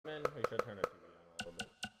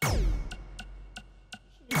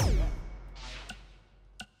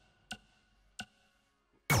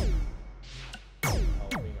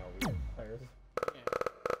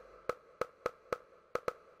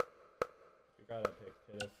forgot I picked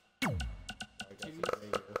Titus. I guess it's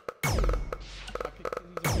Xavier. I picked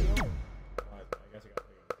Titties as well. I guess I gotta pick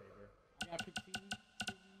him Xavier. I gotta pick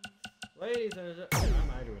Titties. Ladies and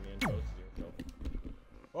gentlemen, I'm doing the intros to yourself.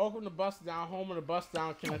 Welcome to Bussitdown, home of the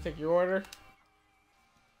Bussitdown. Can I take your order?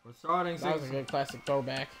 We're starting That was things. a good classic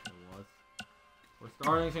throwback. It was. We're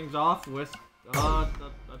starting things off with a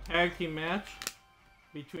tag team match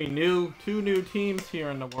between two new teams here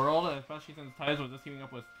in the world, especially since Titus was just teaming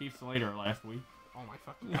up with Keith Slater last week. Oh my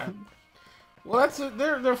fucking god. Well, that's it.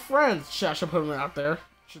 They're friends. Shit, I should put them out there.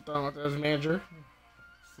 Should throw them out there as a manager.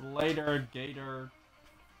 Slater, Gator,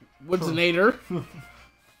 Woodsinator.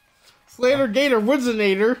 Slater, Gator,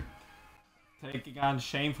 Woodsinator. taking on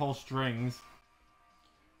Shameful Strings.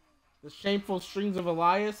 The shameful strings of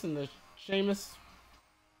Elias and the Sheamus.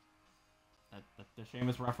 The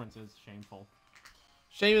Sheamus reference is shameful.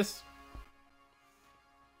 Sheamus.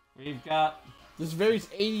 We've got, This various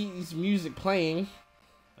 80s music playing.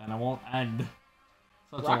 and it won't end.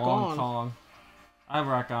 Such Rock a long on. song. I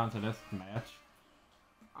rock on to this match.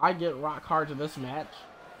 I get rock hard to this match.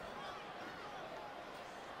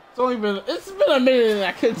 It's been a minute and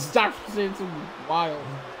I couldn't stop from saying something wild.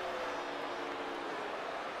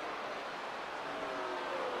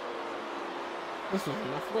 This was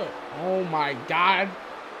my foot. Oh my god.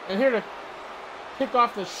 And here to kick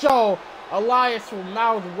off the show, Elias will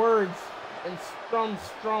mouth words and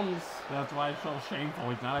strums. That's why it's so shameful.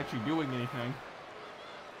 He's not actually doing anything.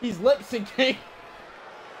 He's lip syncing.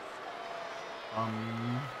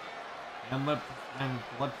 And lip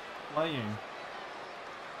playing.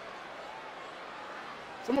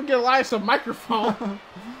 Someone get Elias a microphone.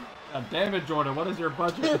 God damn it, Jordan. What is your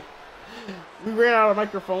budget? We ran out of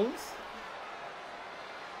microphones.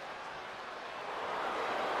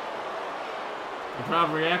 The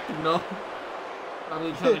crowd reacting though.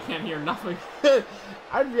 Probably because they can't hear nothing.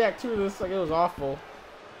 I'd react to this like it was awful.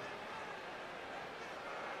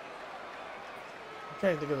 I'm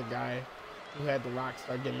trying to think of the guy who had the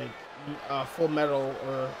Rockstar gimmick, Full Metal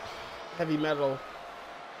or Heavy Metal.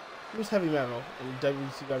 He was Heavy Metal in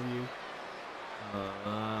WCW.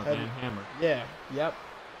 Van Hammer. Yeah, yep.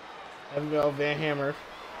 Heavy Metal Van Hammer.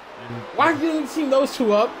 And Why didn't you team those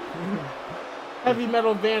two up? Heavy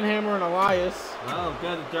Metal Van Hammer and Elias. well,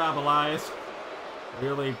 good job, Elias.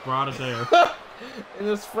 Really brought it there. And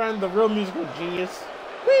his friend, the real musical genius.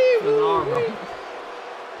 Cesaro.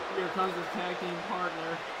 Here comes his tag team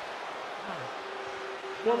partner.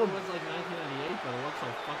 It was like 1998, but it looks so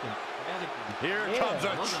fucking radical. Here Yeah, comes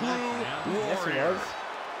a wasn't true that bad. Yes, it warrior. was.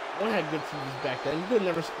 One had good TVs back then. You could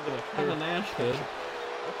never skip it. Kevin Nash did.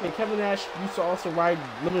 Okay, Kevin Nash used to also ride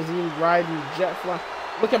limousine, ride and jet fly.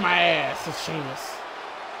 Look at my ass, it's Sheamus.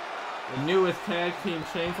 The newest tag team,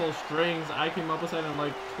 Shameful Strings. I came up with that in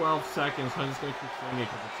like 12 seconds, so I'm just gonna keep saying it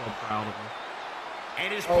because I'm so proud of him.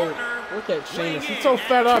 And his Oh, partner, look at Sheamus. weighing He's so in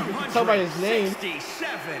fed at up. You can tell by his name.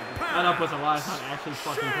 267 Fed up with Elias not actually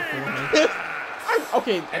fucking performing.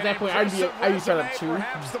 Okay, at that point, I'd be fed up too.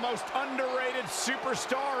 Perhaps the most underrated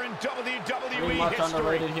superstar in WWE Pretty much history.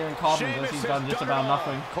 underrated here in Kaufman since he's done just about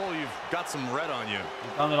nothing. Cole, you've got some red on you.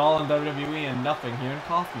 He's done it all in WWE and nothing here in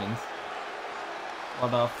Kaufman's.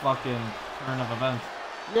 What a fucking turn of events.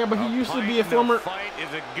 Yeah, but he used to be a former. Fight is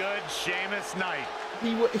a good Sheamus night.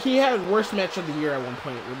 He had worst match of the year at one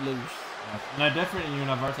point with Moose. Yes. In a different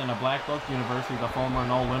universe, in a Black Book universe, he's a former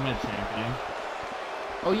No Limit champion.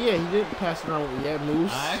 Oh yeah, he did pass it around with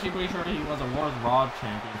Moose. I'm actually pretty sure he was a World Raw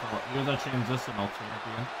champion. He was a transitional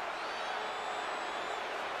champion.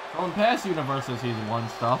 So in past universes, he's won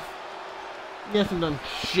stuff. He hasn't done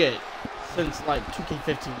shit since like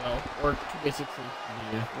 2K15 though, or 2K16.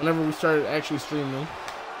 Yeah. Whenever we started actually streaming.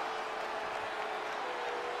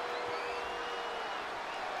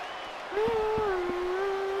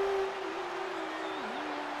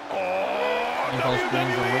 Shameful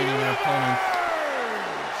Strings are waiting their opponents.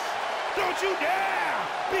 Don't you dare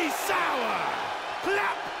be sour.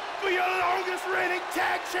 Clap for your longest reigning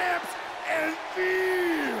tag champs and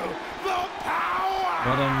feel the power.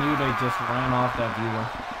 But I knew they just ran off that viewer.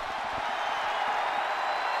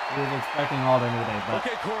 He was expecting all the New Day, but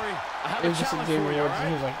Okay, Corey, I have It a was just a challenge game for you, awards, all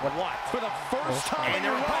and he right? was like, what? For the first time in And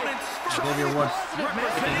their your life, opponents Xavier Woods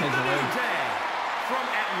representing taking his the away. New Day from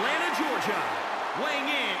Atlanta, Georgia, weighing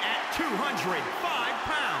in at 205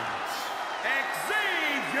 pounds,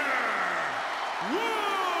 Xavier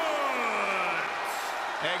Woods.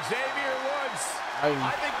 Xavier Woods.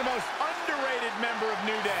 I think the most underrated member of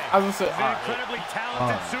New Day. I was gonna say, He's an incredibly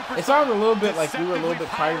talented superstar. it sounded a little bit like we were a little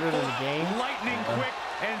bit quieter than the game. Lightning quick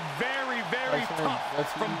and very, very tough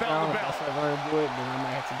Let's from move bell down. to If bell. that's what I want to do it, then I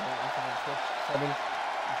might have to go into the Twitch settings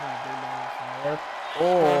and turn the game down from there.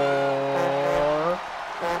 Oh.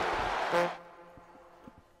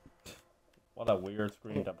 weird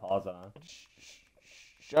screen to pause it on.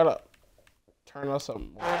 Shut up. Turn us up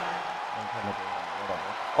more.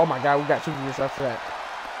 Oh my god, we got 2 viewers after that.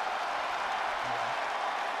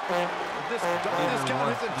 This doesn't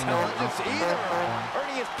discount his intelligence either.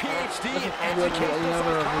 Earning his PhD in educational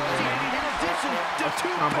psychology, in addition to 2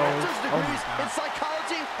 bachelor's degrees in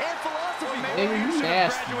psychology and philosophy. Maybe you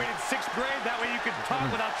nasty. Graduated 6th grade, that way you can talk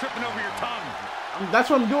without tripping over your tongue. That's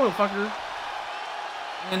what I'm doing, fucker.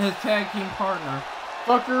 And his tag team partner.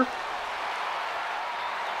 Fucker.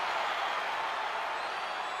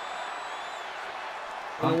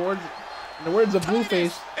 In the words of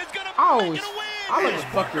Blueface, I like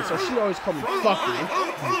fucker, so she always call me fucker.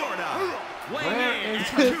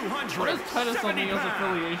 What is Titus O'Neil's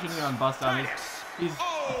affiliation on Bussitdown? He's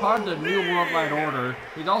part of the New Worldwide Order.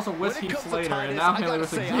 He's also with Heath Slater, and now him with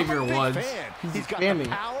Xavier Woods. He's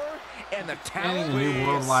expanding. And the the New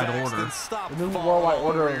Worldwide Order. The New Worldwide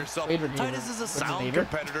Order. Titus is a sound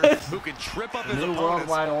competitor who can trip up his The New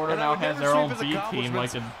Worldwide Order now has their own B team,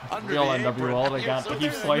 like the real NWO. They got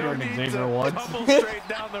Heath Slater and Xavier Woods.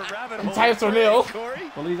 And Titus O'Neil.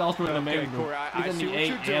 Well, he's also in the main group. He's in the A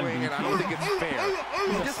and B team. I don't think it's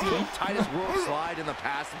fair. Just let Titus World slide in the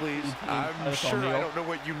past, please. I'm sure I don't know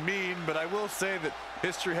what you mean, but I will say that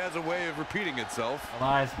history has a way of repeating itself.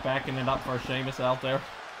 Elias backing it up for Sheamus out there.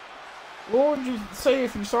 What would you say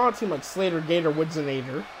if you saw a team like Slater, Gator, Woods, and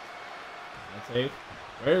Ader? Let's see.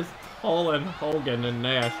 Where's Hall and Hogan and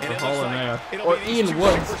Nash? Or Hall and Nash? Or Ian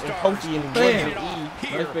Woods and Kofi and Woods and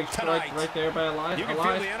E. Nice big strike right there by Elias.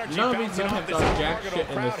 None of these men have done jack shit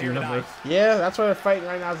in this universe. Yeah, that's why they're fighting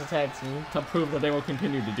right now as a tag team. To prove that they will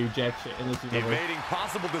continue to do jack shit in this universe. Evading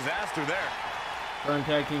possible disaster there. Current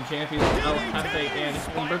tag team champions El Jefe and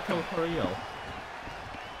Humberto Carrillo.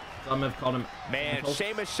 Some have called him. Man,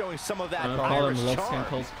 Sheamus showing some of that call him Los charm.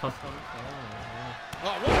 Santos Custom. Oh,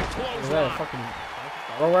 what a close Is that a fucking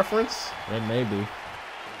Battle reference? It may be.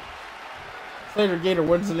 Slater, Gator,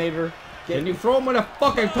 Woods, and Ader. Can you throw him with a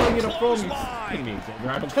fucking telling you to throw him? I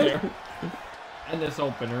don't care. And this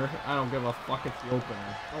opener. I don't give a fuck if the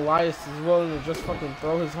opener. Elias is willing to just fucking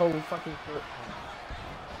throw his whole fucking.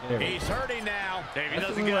 He's hurting now. If he That's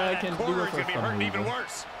doesn't the get way out I of can that do corner, it he's for going to be some hurting even reason.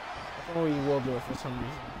 worse. I know you will do it for some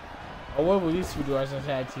reason. Oh, what will these two do as a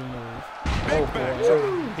tag team move? Big Oh boy.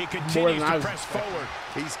 He More continues than to I was press forward.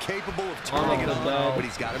 He's capable of All turning of it the on, dead. but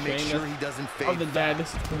he's got to make sure he doesn't fade. Of the dead.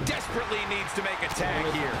 Desperately needs to make a tag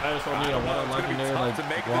here. Titus O'Neil, what a legendary like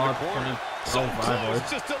Raw 2012 rivalry.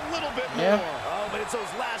 Just a little bit more. Yeah. Oh, but it's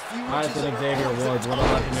those last few Titus and Xavier Woods, what a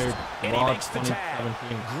legendary Raw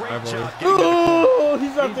 2017 rivalry. Oh,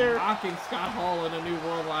 he's up there. Knocking Scott Hall in a New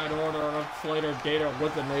Worldwide Order of Slater, Gator,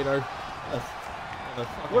 Woods, and Nader.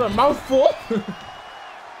 What a mouthful.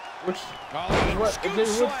 Which is Oh, what scoop Xavier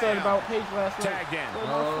Woods said slam. about Paige last night. Tagged in.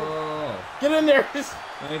 Oh, Get in there.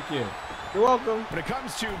 thank you. You're welcome. When it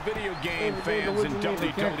comes to video game Xavier fans Woods in and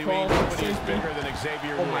Nader can't WWE, call nobody is him. bigger than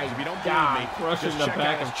Xavier Oh my Woods. If you don't God. believe me, Crushing just the check back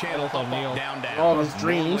out his of channel, Titus Up, O'Neil. Up, Down, Down. All of his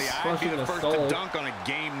dreams. Normally, I'd be Crushing the the first soul. to dunk on a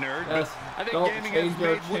game nerd, Yes, but I think don't gaming change has your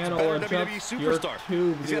made Woods channel better or WWE adjust your superstar.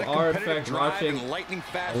 tube. He's You got a are in competitive fact drive watching and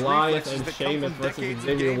lightning-fast Elias reflexes and that come Sheamus from versus decades of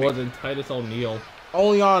Xavier gaming. Woods and Titus O'Neil.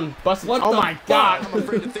 Only on Bussitdown. What Oh the my fuck? God. I'm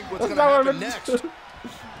afraid to think what's That's going to not what happen I next. meant.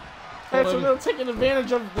 Titus O'Neil taking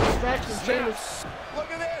advantage of the distraction. Sheamus. Look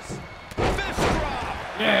at this. Fist drop.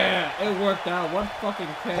 Yeah, it worked out. What fucking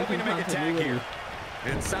tag Hoping team to make a tag continuity.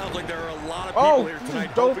 here. It sounds like there are a lot of Oh, people here this is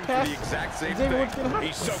tonight dope hoping pass. for the exact same Xavier thing. Woods gonna have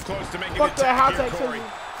He's so close to making Fuck the that hot tag here, tag Corey. to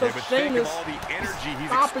Yeah, but think of Sheamus. all the energy he's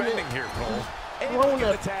Stopping expending it. here, Cole. Throwing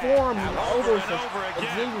that form and Over elbows and over to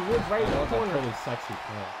again. Xavier Woods right in the That's a corner. pretty sexy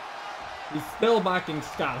play. He's still backing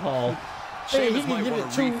Scott Hall. Hey, he Sheamus can might give want it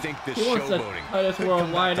to two. rethink this He wants the showboating. Titus Could come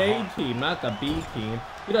Worldwide back to A haunt. team, not the B team.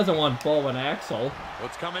 He doesn't want Bo and Axel.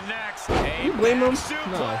 What's coming next? You blame him?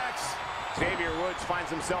 Suplex. Xavier Woods finds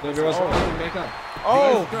himself in Xavier Woods trouble. trying to make up.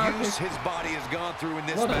 Oh, The use his body has gone through in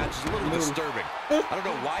this What a match is a little move. disturbing. I don't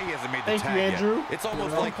know why he hasn't made the Thank you, tag Andrew. yet. It's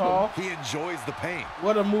almost Good like call. he enjoys the pain.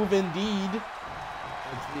 what a move indeed.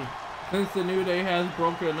 Since the New Day has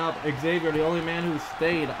broken up, Xavier, the only man who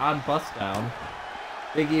stayed on Bussitdown.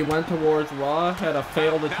 Biggie went towards Raw, had a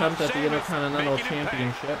failed attempt at the Intercontinental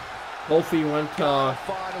Championship. Kofi went to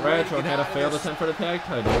Bradshaw and had a failed attempt for the tag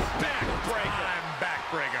titles.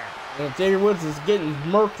 Backbreaker. And Xavier Woods is getting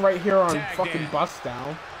murked right here on Tag fucking in.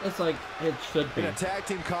 Bussitdown. It's like it should be. In a tag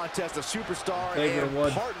team contest, a superstar Xavier and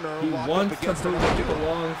Woods, partner he locked wants up to against prove another he duo.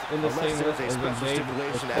 belongs in the Unless same there's list a as special Xavier,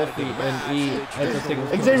 stipulation added to Kofi, the and match, E the as a traditional single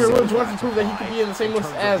rules Xavier set Woods the wants to match prove that he apart could be in the same in list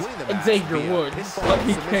terms of as winning the match Xavier via Woods. pinfall, But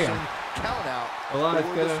he submission, can't. count out, Elias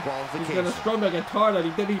or he's disqualification. gonna strum a guitar that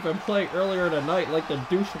he didn't even play earlier tonight, like the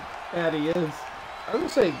douche that he is. I was gonna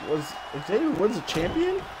say, was Xavier Woods a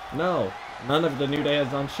champion? No, none of the New Day has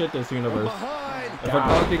done shit this universe. Behind. If we're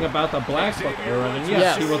talking about the Black Book era, then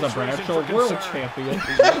yes, he was a Bradshaw World Champion.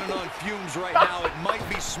 He's running on fumes right now. It might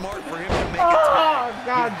be smart for him to make a Oh, tag.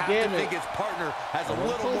 God You have damn to it. think his partner has a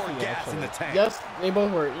little more gas in the tank. Yes, they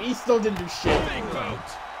both were. He still didn't do shit.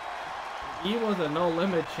 He was a No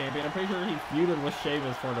Limit champion. I'm pretty sure he feuded with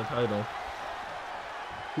Sheamus for the title.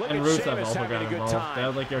 And Rusev also got involved. That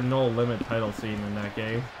was like your No Limit title scene in that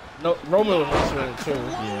game. No, Roman was wrestling it too.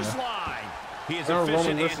 Yeah. He is Remember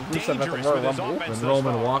Roman efficient versus and Rusev at the dangerous Royal with his Rumble? offense When thus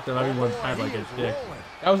Roman far. walked and everyone's head like his dick.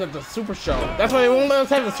 That was at the Super Show. That's why they won't let us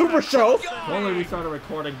have the Super Show. If only we started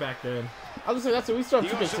recording back then. I was gonna say that's what we started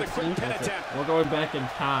He goes to the 2K16. quick pin attempt. We're going back in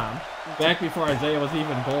time. Back before Isaiah was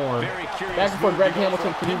even born. Very curious Back before move Greg to go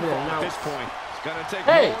Hamilton for a could even pinfall at announce. this point. It's gonna take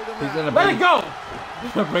Hey, more than He's that. gonna Let it go.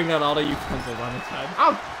 He's gonna bring out all the utensils on his head.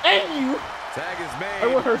 I'll end you. Tag is made. I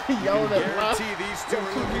would heard he You yelled can at last. guarantee these two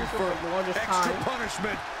are looking for the longest extra time.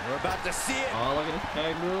 punishment. We're about to see it. Oh, look at his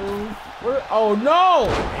tag move. Oh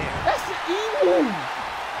no! That's the E move.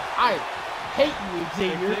 I hate you,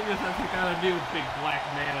 Xavier. Xavier has to kind of new big black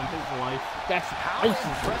man in his life. That's How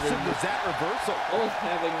racist, impressive Xavier. was that reversal? Always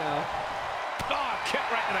having Oh, kick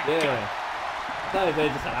right in the yeah. gut. It's not like they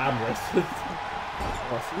just said I'm racist.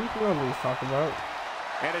 Well, see, we know what he's talking about.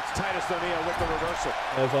 And it's Titus O'Neil with the reversal.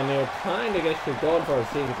 As O'Neil trying to get you going for a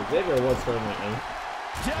scene because Xavier was certainly in.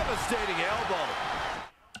 Devastating elbow.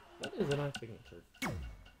 What is an eye signature?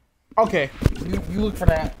 Okay, you look for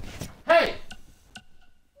that. Hey!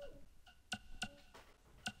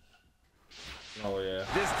 Oh yeah.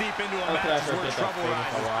 This deep into a Okay, I match is where forget that trouble famous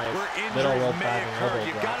rises, Elias where middle injuries rope may diving occur. elbow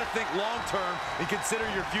You've drop. got to think long term and consider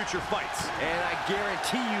your future fights. And I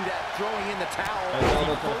guarantee you that throwing in the towel And is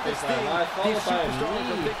elbow the to the furthest face by thing Elias, these followed by a superstars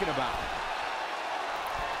are knee. thinking about.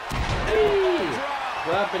 Hey!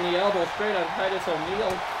 Dropping the elbow straight on Titus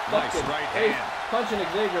O'Neil. Fucking right face, hand. punching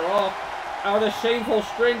Xavier off. Are the shameful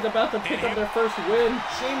strings about to pick up their first win?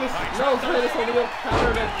 Sheamus. No, Titus O'Neil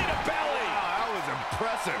countered it. That was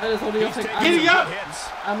impressive. Titus O'Neil He's said, taking Giddy some up! hits.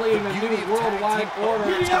 I'm leading a new worldwide order.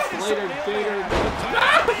 Giddy up! Later, Gator.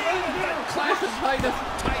 Clash of Titus.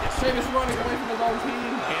 Sheamus running away from his own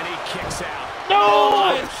team. And he kicks out. No!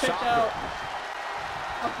 Elias kicked out.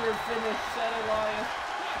 Up your finish, said Elias.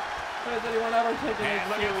 Has anyone ever taken it And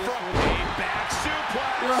look at front seriously? knee, back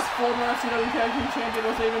You're a suplex. former FCW Tag Team Champion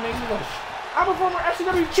with even English. I'm a former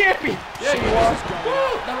FCW champion. Yeah, you are. Woo!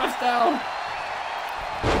 The rest down.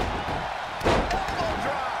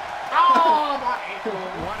 Oh, my ankle.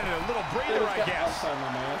 Wanted a little breather, I guess. Outside,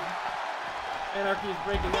 my man. Anarchy is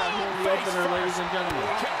breaking out here in the opener, ladies and gentlemen.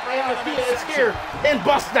 Anarchy is here in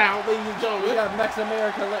Bussitdown, ladies and We gentlemen. got Mex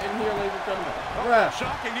America in here, ladies and gentlemen. Bruh.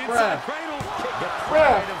 Shocking Bruh. inside cradle. The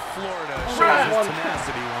Bruh. pride of Florida Bruh. shows its One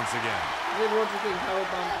tenacity once again. Did what you think, how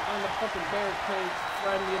on the fucking barricades,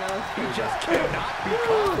 friend, you know? He just cannot be Woo!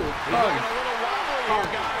 caught. He's looking a little wobbly here,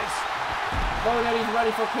 guys. Knowing that he's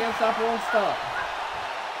ready for Can't Stop, Won't Stop.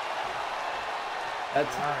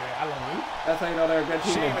 That's Alright, I love you. that's how you know they're a good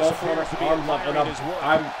team. They Sheamus both hold appears to be their arms up and admiring his work.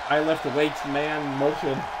 I lift weights, man,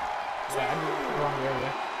 motion. Yeah, I'm in the wrong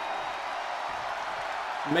area.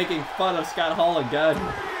 Making fun of Scott Hall again.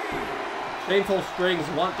 Shameful Strings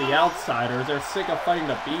want the outsiders. They're sick of fighting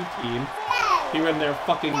the B team here in their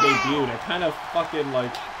fucking debut. They're kind of fucking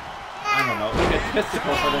like, I don't know,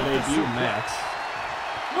 egotistical for their debut match.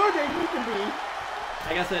 No, they need to be.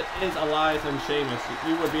 I guess it is Elias and Sheamus.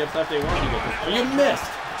 You would be upset if they weren't to get this. Oh, you missed!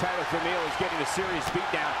 Titus O'Neil is getting a serious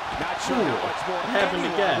beatdown. Not sure Ooh, how much more it happened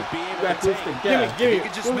anyone again. would be You able got to goofed take. again. Give He me.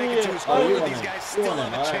 could just make it to his Oh, goal, you but won these it. guys You still won have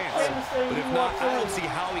it, a all right. chance. But if not, I don't see it.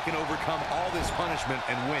 how he can overcome all this punishment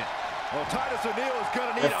and win. Well, Titus O'Neil is going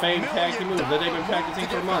to need Their famed tag team move that they've been practicing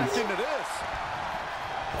for months. into this.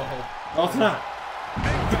 No, it's not.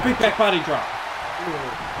 It's a big back body drop.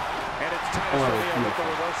 And it's Titus Oh, O'Neil with the beautiful.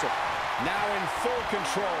 reversal. Now in full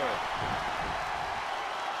control.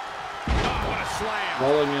 Oh, what a slam.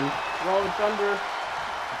 Rolling in. Rolling Thunder.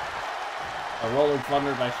 A rolling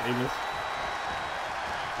thunder by Sheamus.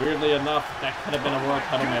 Weirdly enough, that could have been a world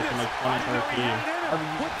title match in like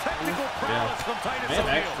 2013. With technical prowess from Titus May have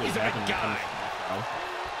O'Neil. actually He's a big happened to guy. come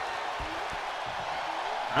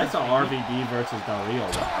I saw RVD versus Del Rio.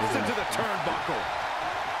 Crossed into the turnbuckle.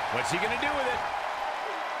 What's he going to do with it?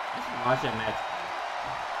 Watch that match.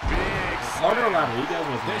 Big Carter slam. Rodriguez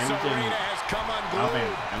was This managing. arena has come unglued.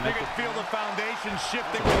 man. You can feel the foundation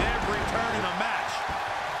shifting with every turn in the match.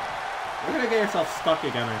 You're gonna get yourself stuck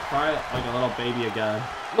again and cry like a little baby again.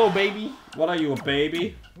 Little baby. What are you, a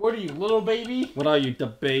baby? What are you, little baby? What are you, the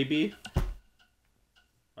baby?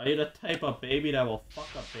 Are you the type of baby that will fuck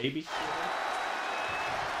a babysitter?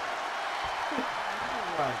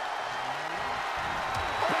 Right.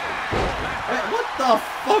 Hey, what the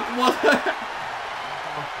fuck was that?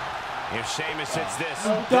 If Sheamus hits this, He's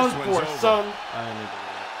this done one's for, over. son. I didn't need to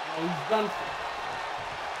do that. He's done for.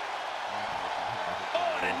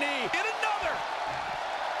 Oh, and a knee. And another.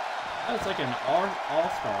 That's like an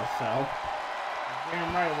all-star cell.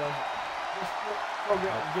 Damn right it was. Just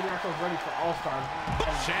getting ourselves ready for All-Stars.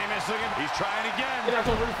 Sheamus looking. He's trying again. Getting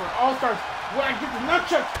ourselves ready for All-Stars. When I get the nut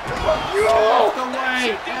check. Off the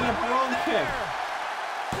way and a brogue kick.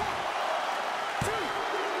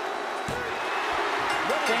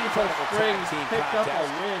 Painful Springs picked up a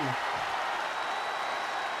win.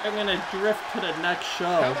 I'm gonna drift to the next show.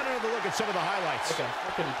 How about another look at some of the highlights? Like a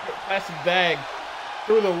fucking plastic bag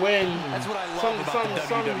through the wind. That's what I love about the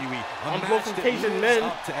WWE. A I'm match blowing that Caucasian lives men.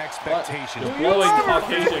 up to expectations. You're blowing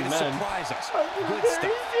Caucasian men. Surprise us. Good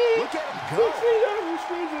stuff. Look at him go.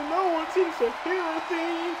 No one seems to hear a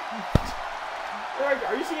thing.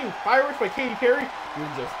 Are you seeing Fireworks by Katy Perry? You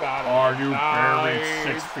just got it. Are you buried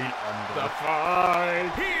 6 feet under? The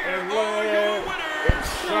fight. Here are your winners.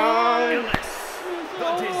 Shine.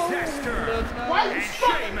 The Disaster. Why And you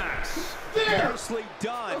stuck? Sheamus. There. Nicely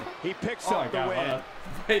done. He picks Oh my up the God,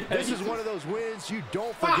 win. what This is one of those wins you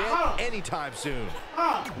don't forget anytime soon.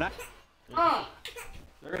 They're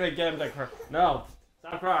gonna get him to cry. No,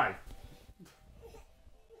 stop crying.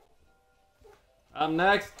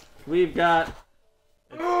 Next, we've got.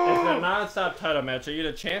 It's a non-stop title match. Are you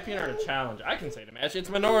the champion or the challenger? I can say the match. It's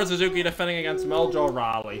Minoru Suzuki defending against Mojo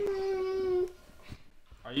Rawley.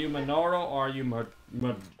 Are you Minoru or are you Mojo?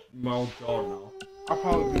 I'll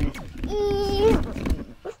probably be.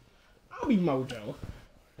 I'll be Mojo.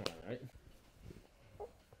 Alright.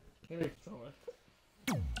 Let me throw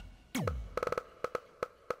it.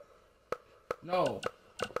 No.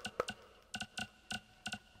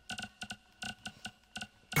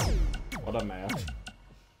 What a match.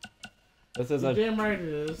 This is You're a damn right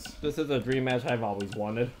it is. This is a dream match I've always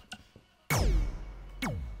wanted.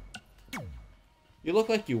 You look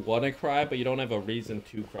like you want to cry, but you don't have a reason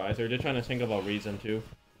to cry. So you're just trying to think of a reason to.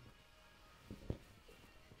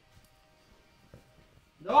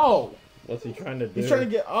 No! What's he trying to do? He's trying to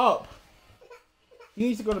get up. He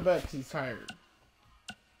needs to go to bed because he's tired.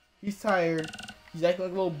 He's tired. He's acting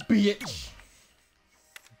like a little bitch.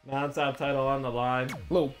 Non-stop title on the line.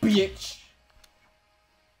 Little bitch.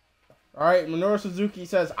 Alright, Minoru Suzuki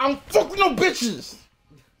says, I'm fucking no bitches!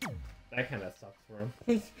 That kind of sucks for him.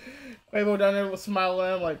 Quavo down there with smile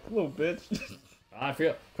at him like, little bitch. I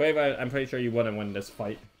feel Quavo. I'm pretty sure you wouldn't win this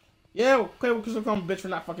fight. Yeah, Quavo could still call him a bitch for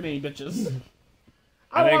not fucking any bitches.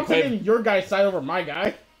 I And then want to take your guy's side over my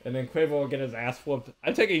guy. And then Quavo will get his ass whooped.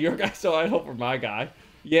 I'm taking your guy, so I hope for my guy.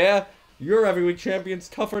 Yeah, your every week champion's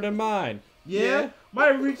tougher than mine. Yeah? My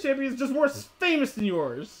every week champion is just more famous than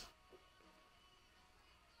yours.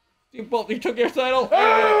 You took your title.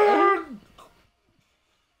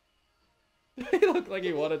 He looked like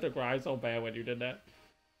he wanted to cry so bad when you did that.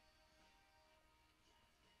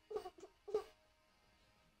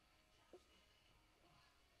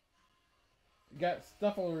 You got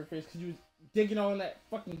stuff all over your face because you was digging on that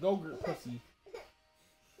fucking Go-Gurt pussy.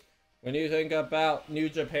 When you think about New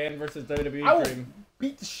Japan versus WWE I will Dream,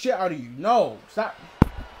 beat the shit out of you. No, stop.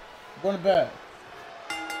 I'm going to bed.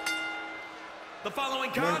 The following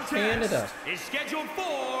Canada. contest is scheduled for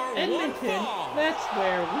one Edmonton, fall. that's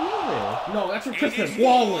where we live. No, that's for It Christmas. is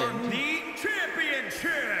Wallen. for the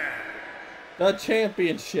championship. The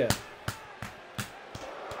championship.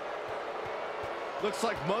 Looks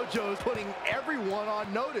like Mojo is putting everyone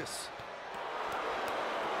on notice.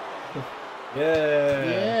 Yeah.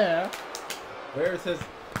 Yeah. Where's his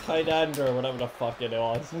tight end or whatever the fuck it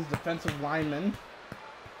was? This is defensive lineman.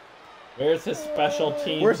 Where's his special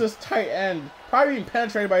team? Where's his tight end? Probably being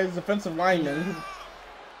penetrated by his defensive lineman.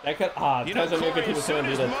 That could You know, depends on Corey, who could as soon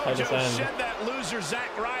be as the tightest Mojo end. shed that loser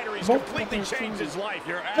Zack Ryder, he's Both completely fucking changed his life.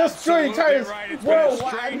 You're Just joining absolutely Titus right. It's been a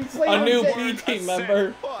worldwide. straight A new Slater B team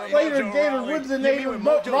member. Slater Mojo Gator Rawley. wins the You mean name when of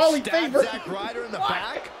Mojo Raleigh stabbed favor. Zack Ryder in the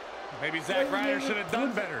back? Maybe Zack Ryder should have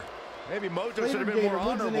done better. Maybe Mojo should Slater have been Gator more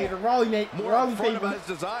wins the name honorable. of Raleigh More Raleigh upfront about favor. his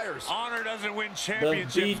desires. Honor doesn't win The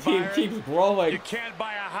championships, B team Byron. keeps growing. You can't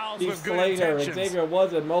buy a house Steve with good Slater, intentions. Xavier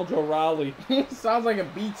Woods, and Mojo Rawley. Sounds like a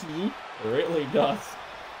B team. It really does.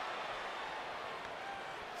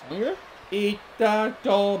 Singer? Eat that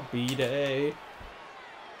Dolby Day.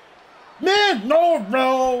 Man, no,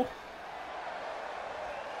 bro.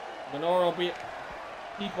 Minoru beat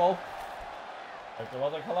people. Like there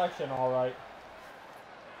was a collection, alright.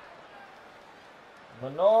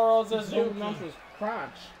 Minoru Suzuki. his crotch.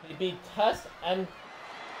 He beat Test and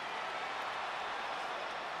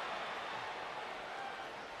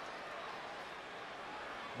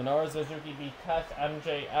Minoru Suzuki beat Test,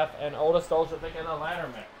 MJF, and Otis Dolcevic in a ladder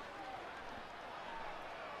match.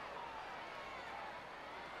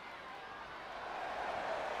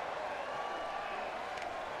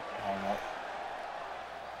 Oh no.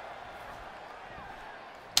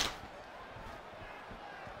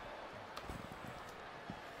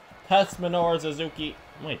 Test, Minoru Suzuki.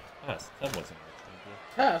 Wait, Test. That wasn't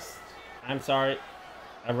it. Test. I'm sorry.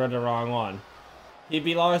 I read the wrong one. He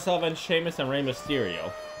beat Lawrence Sullivan, Sheamus, and Rey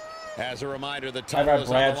Mysterio. As a reminder, the I title read is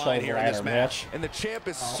on the line Bradshaw's here in this ladder match. match, And the champ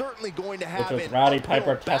is certainly going to have which was an Roddy uphill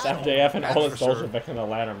Piper, Test, battle, MJF, and that's Otis for sure. Dolcevic in the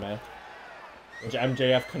ladder match, which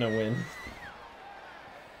MJF couldn't win.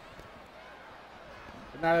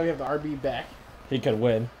 But now that we have the RB back. He could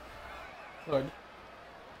win. Good.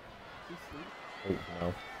 Ooh,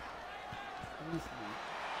 no.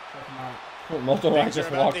 Check him out. Multiple I Things are just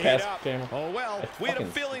about walked to heat past up. camera. Oh, well, we had a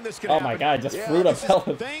fucking- feeling this could Oh happen. my god, just Yeah, threw the this is-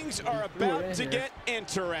 pellet. Things are threw it about in to here. get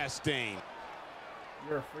interesting.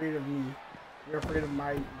 You're afraid of me. You're afraid of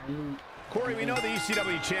my new. Corey, we know the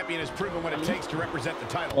ECW champion has proven what it takes to represent the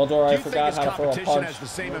title. Well, Do I you forgot think his how to throw a competition punch. has the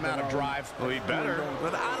same amount of drive? Well, he better,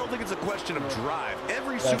 but I don't think it's a question of drive.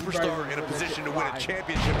 Every superstar in a position to win a Drive.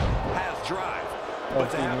 championship has drive. But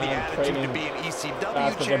to have the attitude to be an ECW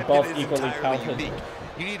because they're both champion is equally entirely counted. unique.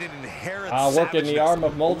 You need an inherent Working the savageness, arm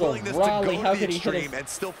of Mojo willingness to Rawley. go How to could the he hit his extreme and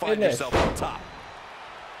still find finish? yourself on top.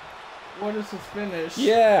 What is his finish?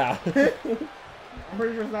 Yeah. I'm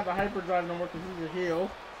pretty sure it's not the hyperdrive no more because he's a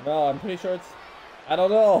heel. No, I'm pretty sure it's. I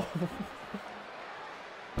don't know.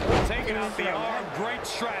 Taking out the arm, great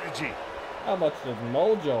strategy. How much does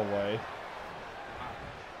Mojo weigh?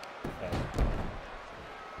 Okay.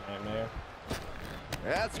 Nightmare.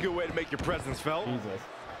 That's a good way to make your presence felt. Jesus.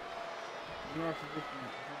 You know what's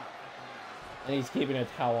ridiculous? And he's keeping a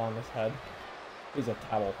towel on his head. He's a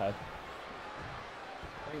towel head.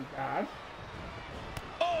 Thank God.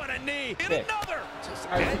 Oh, and a knee. And Sick. another. Just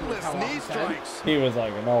I see endless how knee long strikes. He was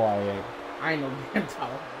like, no, I ain't. I know damn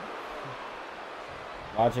towel.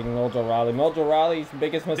 Watching Mojo Rawley. Mojo Rawley's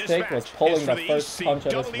biggest This mistake was match pulling is the for first punch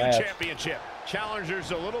of this ECW match. Championship.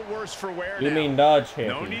 Challenger's a little worse for wear You now. mean the No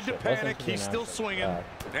championship? need to Listen panic. to the He's still announcer. swinging. God.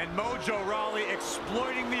 And Mojo Rawley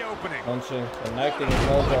exploiting the opening. Punching, connecting with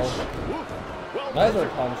Mojo. Well, Another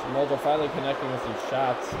punch. Mojo finally connecting with these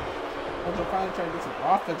shots. Mojo finally trying to get some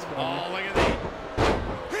offense going. oh, look at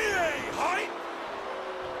the. Hey, height.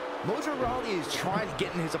 Mojo Rawley is trying to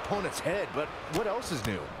get in his opponent's head, but what else is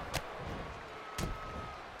new?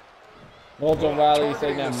 Mojo Rawley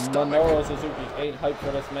saying that targeting the stomach. Minoru Suzuki ain't hyped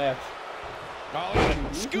for this match. Oh, look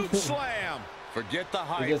at the scoop slam. Forget the He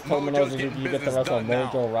hype. just told Minoru Mojo's Suzuki getting you get the business rest of done now.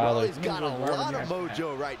 Mojo Rawley. Rawley's got a lot of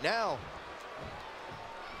mojo right now.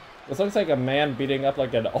 This looks like a man beating up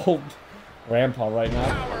like an old grandpa right now.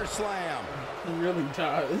 Power slam. He really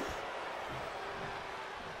does.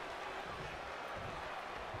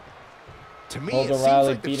 To me, it Mojo seems Rawley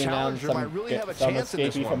like the beating down challenger might some, really have a some chance in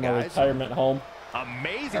this escapee one, from a guys. retirement home.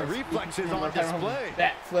 Amazing reflexes on display.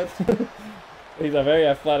 Backflip. He's a very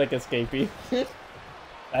athletic escapee.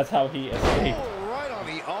 That's how he escaped. Oh, right on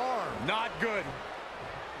the arm. Not good.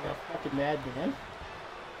 You're a fucking madman.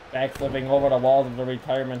 Backflipping over the walls of the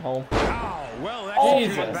retirement home. Oh, well, Oh,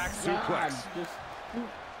 executed Jesus. back God, suplex. just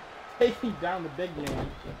taking down the big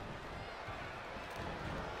man.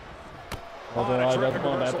 Mojo Oh, and a Rawley terrific doesn't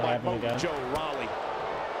want that reversal to by happen again. Mojo Rawley.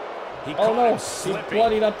 He Oh caught no, him he slipping.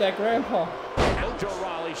 bloodied up that grandpa. Mojo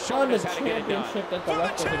Rawley On showing the us how to get it done. championship that the For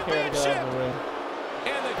ref doesn't care to get out of the ring.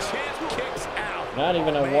 And the champ kicks out. Not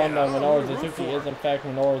even a Oh, one man, though. I don't know Minoru who to root Suzuki for. is in fact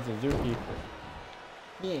Minoru Suzuki.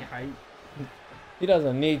 He ain't hype. He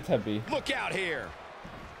doesn't need to be. Look out here.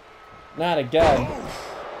 Not again.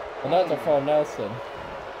 Well, that's a full Nelson.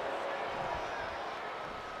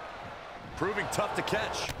 Proving tough to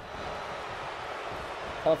catch.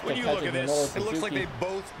 Tough When to you catch look at Minoru this, It looks like Suzuki. they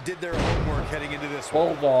both did their homework heading into this one.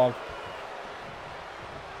 Bulldog.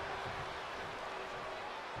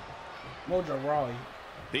 Mojo Rawley.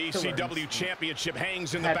 The ECW championship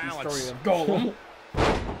hangs in the Happy balance. story of Golem.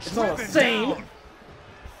 It's all the Driven same. down.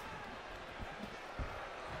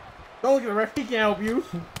 Don't look at the ref. He can help you.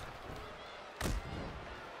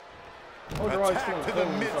 Mojo Rawley's Attack still to the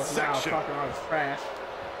filming himself now, midsection. talking all his trash.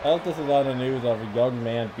 I hope this is on the news of a young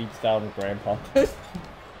man beats down grandpa.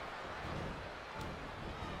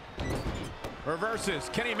 Reverses.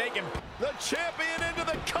 Can he make him? The champion into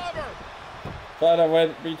the cover. Trying to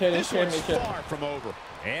win, retain his This one's championship. far from over.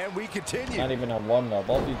 And we continue. Not even a one though.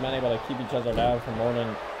 Both these men able to keep each other down for more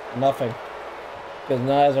than nothing. Because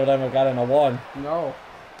neither of them have gotten a one. No.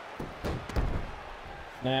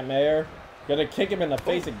 Snapmare. Gonna kick him in the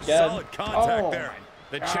face again. Solid contact Oh. there.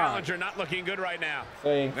 The God. challenger not looking good right now.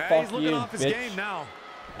 Saying, Nah, fuck he's looking you, off his bitch. game now.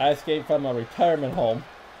 I escaped from a retirement home.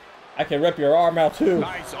 I can rip your arm out too.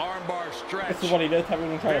 Nice armbar stretch. This is what he did every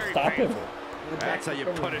time trying to stop him. That's how you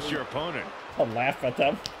punish your opponent. I'll laugh at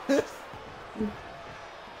them. This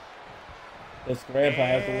grandpa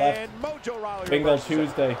has left. Bingo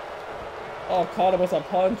Tuesday. Oh, caught him with a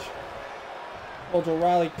punch. Mojo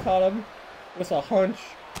Rawley caught him with a hunch.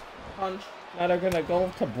 Punch. Now they're gonna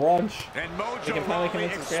go to brunch. And They can finally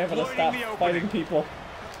convince his grandpa to stop fighting people.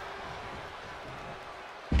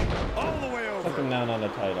 All the way over. Put him down on the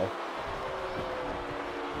title.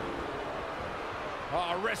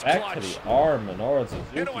 Wrist Back clutch. to the arm, Minoru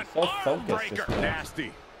Suzuki. Into an So arm focused this breaker. match.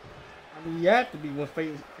 Nasty. I mean, you have to be when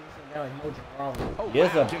facing a guy like Mojo Rawley. He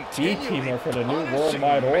is a B-teamer for the new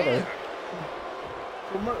worldwide order.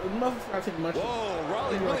 It must not take much. Whoa,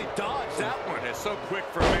 Rawley really dodged that one. It's so quick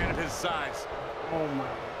for a man of his size. Oh my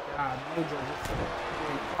God, Mojo just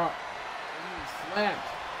getting caught. And then slapped.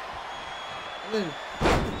 And then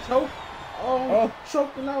choke. Oh,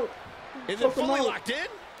 choking out. Is it Choke him fully out. locked in?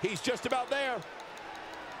 He's just about there.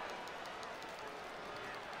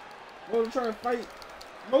 Mojo trying to fight.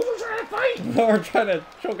 Mojo trying to fight. Or trying to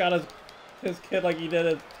choke out his kid like he did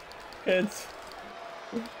his kids.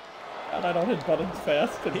 God, I don't hit buttons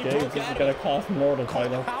fast in games. This is gonna cost more the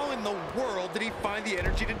title. How in the world did he find the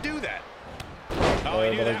energy to do that? Oh,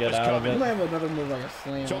 able to get out of You it. might have another move like a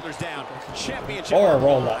slam. Shoulders down. Championship. Or a on the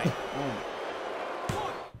roll up. line.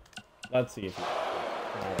 Let's see if he.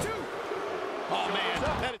 Oh man.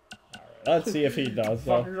 That is... Let's see if he does.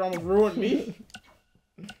 So. Fuckers almost ruined me.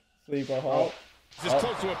 Sleeper halt. It's as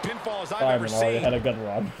close to a pinfall as I've Sorry, ever Minoru, you seen. had a good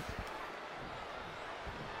run.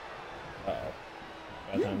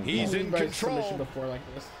 He's in Everybody's submission control. before like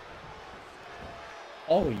this.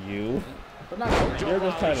 Oh, you. But not You're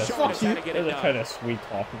just trying to. Showing us how to get You're it just done. trying to sweet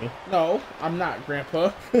talk me. No, I'm not,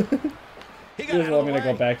 Grandpa. He You got just out of want the me to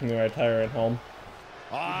go way. back to my retirement home.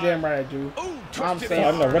 Damn right I do. Ooh, Mom twisted said the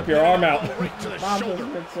I'm gonna arm. rip your arm out. Right to the Mom shoulder.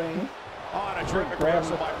 just been saying. On a terrific Grab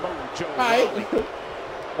reversal by Mojo. Hi.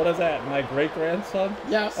 What is that? My great grandson?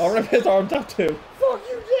 Yes. I'll rip his arms out too. Fuck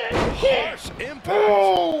you, Dad. Harsh impact.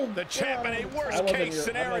 Oh, The champ in a I worst wasn't case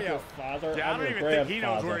your, I'm like scenario. your father. Yeah, I I'm don't your even think he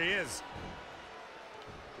knows grandfather. where he is.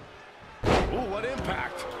 Ooh, what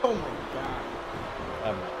impact. Oh my God.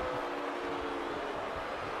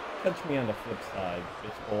 Catch me on the flip side,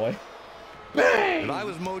 bitch boy. Bang! If I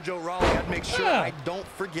was Mojo Rawley, I'd make sure Ah. I don't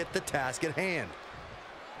forget the task at hand.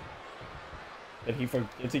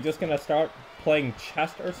 Is he just gonna start playing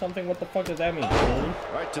chess or something? What the fuck does that mean? Really?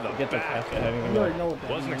 Right to the Get the back. task. I didn't even You already know. know what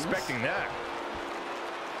that Wasn't means. expecting that.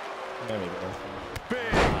 There we go.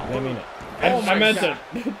 Big. I mean it. Oh I my meant God.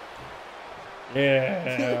 it.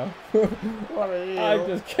 Yeah. What a heel. I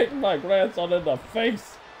just kicked my grandson in the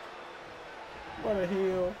face. What a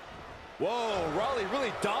heel. Whoa, Rawley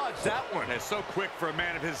really dodged that one. It's so quick for a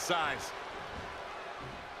man of his size.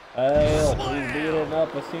 Hell, he's beating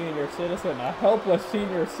up a senior citizen, a helpless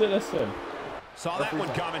senior citizen. Saw that one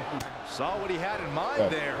coming. Saw what he had in mind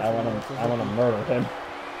Good. there. I want to murder him.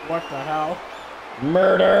 What the hell?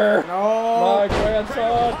 Murder! No. My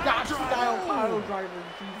grandson! God style pile driver.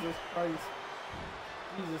 Jesus Christ.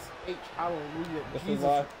 Jesus H. Hallelujah. This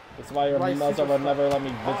is why your Right, mother would superstar. never let me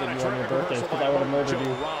visit you on your birthdays, because I would have murdered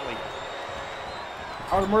you.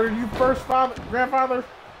 I would have murdered you first, grandfather.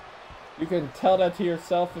 You can tell that to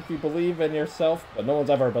yourself if you believe in yourself, but no one's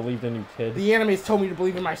ever believed in you, kid. The animes told me to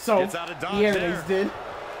believe in myself. Gets out of The dodge animes there. did.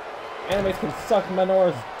 Animes can suck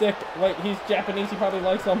Minoru's dick. Wait, he's Japanese, he probably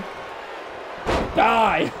likes them.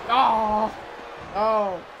 Die! Oh.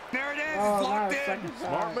 Oh. There it is. Oh, It's not locked a in. second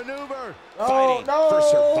Smart time. maneuver. Oh, Fighting no. for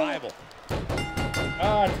survival.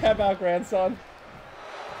 Ah, tap out, grandson.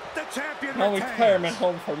 The champion No retains. retirement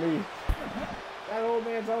home for me. That old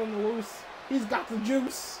man's on the loose. He's got the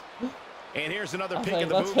juice. And here's another Okay, peek at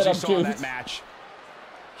the let's moves hit he him, saw in dudes. that match.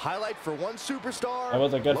 Highlight for one superstar. That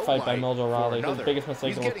was a good low fight by light Mojo for Rawley. His another. biggest mistake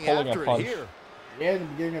He's was getting pulling a after it punch. here. Yeah, in the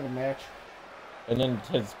beginning of the match. And then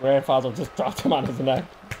his grandfather just dropped him on his neck.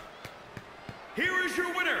 Here is your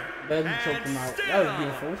winner. Then he choked him out. That was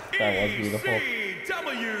beautiful. That was beautiful.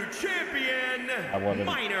 ECW champion. I want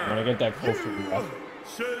to get that close to the ref.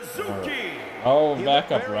 Suzuki. Oh, He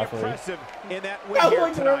backup looked very referee. impressive in that win I here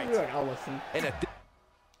like the tonight. referee. I'll listen. And a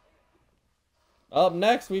Up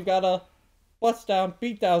next, we've got a Bussitdown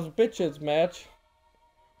Beatdowns Bitches match.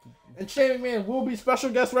 And Shane McMahon will be special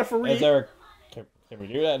guest referee. Is there? Can we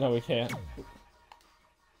do that? No, we can't.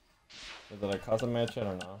 Is it a custom match? I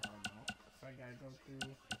don't know. So I gotta go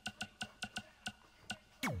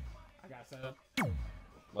through. I got set up.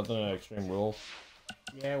 Wasn't it Extreme Rules?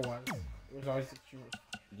 Yeah, it was. It was always the truth.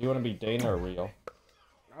 Do you want to be Dana or Rio?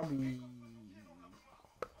 I'll be.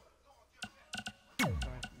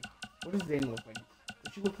 What does Dana look like?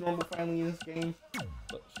 Does she look normal finally in this game?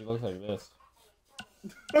 She looks like this.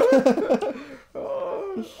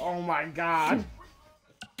 Oh my god.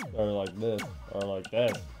 Or like this. Or like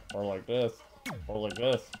this. Or like this. Or like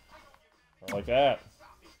this. Or like that.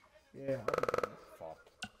 Yeah. Fuck.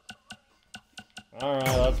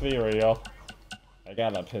 Alright, let's be real. I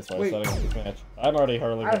got that pissed by setting up this match. I'm already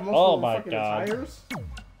hurling it. Oh my god. Tires?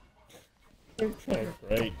 Okay,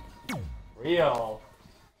 great. Real.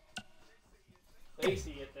 They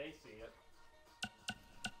see it, they see it.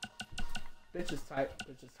 Bitch's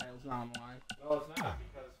title's not on the line. No, it's not,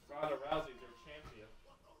 because Ronda Rousey's your champion.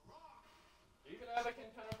 You can have a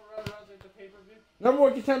contender for Ronda Rousey at the pay-per-view? Number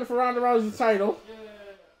 1 contender for Ronda Rousey's title. Yeah.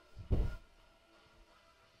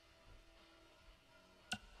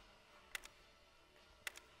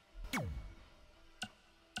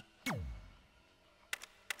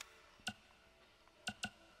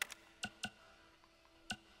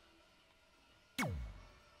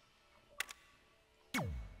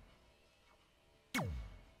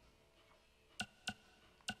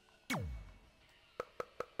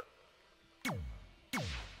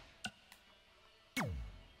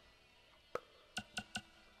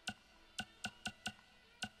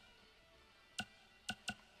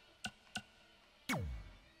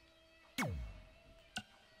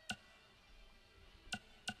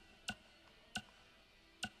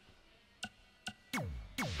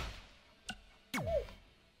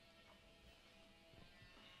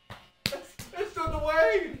 Mr.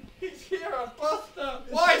 Dwayne! He's here on Bussitdown!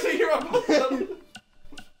 Why is he here on Bussitdown?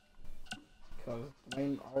 Because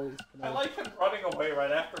Dwayne always... I like him running away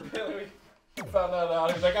right after Billy found that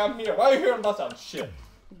out. He's like, I'm here. Why are you here on Bussitdown? Shit.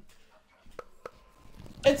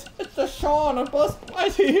 It's the Sean on Bus. Why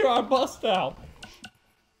is he here on Bussitdown?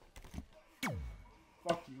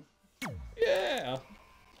 Fuck you. Yeah.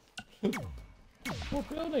 We're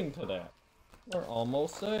building to that. We're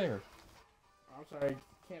almost there. I'm sorry.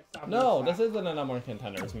 Can't stop. No, this isn't a number one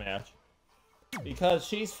contenders match. Because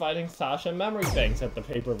she's fighting Sasha Memory Banks at the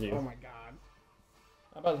pay-per-view. Oh my god.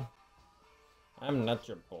 How about... I'm not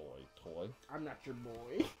your boy, toy. I'm not your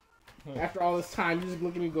boy. After all this time, you just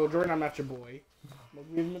look at me and go, Jordan, I'm not your boy. Like,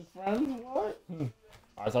 we've been friends? What?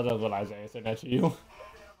 I thought that was what Isaiah said that to you.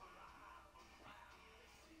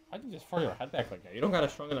 Why'd you just throw your head back like that? You don't got a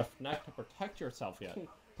strong enough neck to protect yourself yet.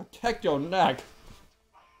 Protect your neck.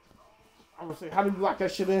 I'm gonna say, how do you block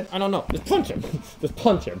that shit in? I don't know. Just punch him. Just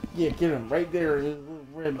punch him. Yeah, get him right there. In his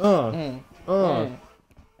ribs.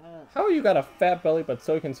 How you got a fat belly but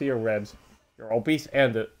so you can see your ribs? You're obese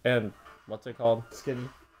and what's it called? Skinny.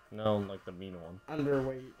 No, like the mean one.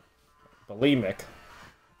 Underweight. Bulimic.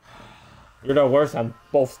 You're the worst on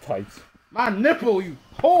both types. My nipple, you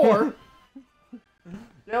whore!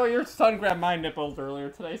 Yo, your son grabbed my nipples earlier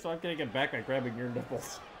today, so I'm gonna get back by grabbing your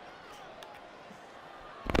nipples.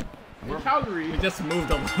 In Calgary. We just moved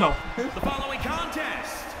a little. The following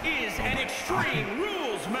contest is an Extreme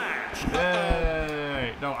Rules match.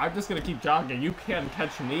 Hey, no, I'm just gonna keep jogging. You can't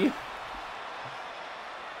catch me.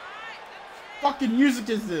 Fucking music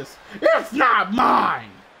is this? It's not mine!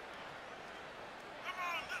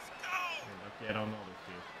 Okay, I don't know this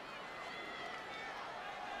dude.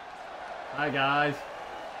 Hi, guys.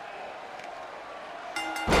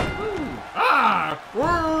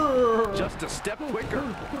 Just a step quicker.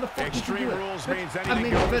 Extreme Rules means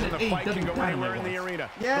anything goes, and the fight can go anywhere in the arena.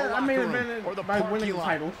 Yeah, The I made locker it room or the by winning parking the lot.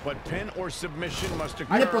 title. But pin or submission must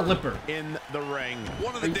occur Nipper lipper. in the ring.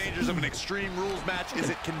 One of the dangers of an Extreme Rules match is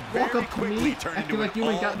it can Walk very up to quickly me, turn acting into like you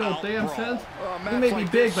ain't got no all-out damn brawl. sense. A You match may be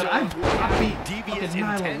like big, this but I shows who beat devious fucking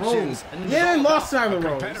Nyla intentions. Rose. And Yeah, and lost Nyla A Rose.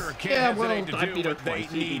 competitor can't Yeah, well, hesitate I to beat do her what they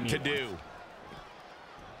twice. She beat need me to once. do.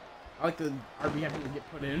 I like the RB having to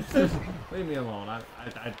get put in. Leave me alone. I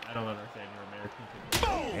don't understand your American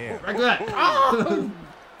Man. Like that. Oh!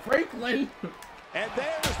 Franklin! And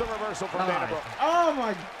there's the reversal from Dana Brooke. Oh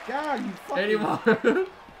my god, you fucking... Anyone?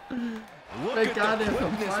 Look Thank at God the there's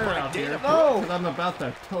some quickness fire by out Dana here. Brooke. No! Because I'm about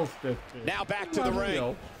to toast this bitch. Now back to the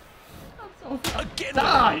ring. Again,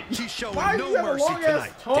 Die! she's showing Why do no you have a mercy long-ass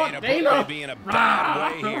tonight. taunt, Dana Dana? Brooke may be in a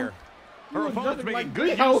bad way here. Her look opponent's nothing making like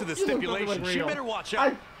good Rio. use of the You look nothing stipulation. like She Rio. better watch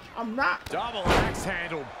out. I'm not... Double axe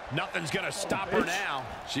handled. Nothing's gonna stop her bitch. now.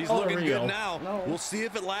 She's Oh, looking Rio. good now. No. We'll see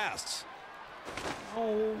if it lasts.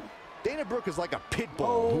 Oh... Dana Brooke is like a pit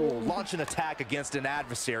bull who will launch an attack against an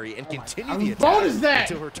adversary and continue the God. attack Bonus that!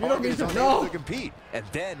 until her You don't target need is to unable know. to compete. And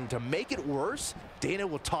then, to make it worse, Dana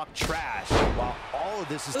will talk trash while all of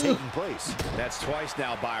this is taking place. That's twice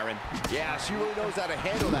now, Byron. Yeah, she really knows how to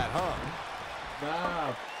handle that, huh?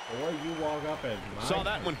 Nah, boy, you walk up and Saw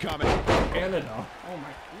that one coming. Canada. Oh my...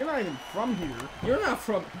 You're not even from here. You're not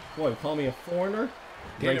from... Boy, call me a foreigner?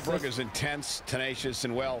 Dana Brooke is intense, tenacious,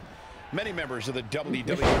 and well, many members of the WWE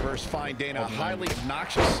Universe find Dana highly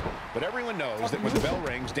obnoxious, but everyone knows that when the bell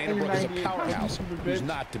rings, Dana Brooke is a powerhouse who's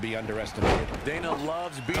not to be underestimated. Dana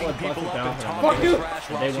loves beating people up and Fuck talking you. trash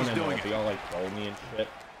while she's doing it. They all like troll me and shit.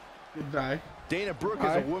 Good die. Dana Brooke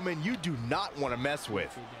is a woman you do not want to mess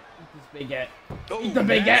with. Eat this baguette. Oh, Eat the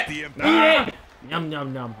baguette. nasty Eat impact. it. Yum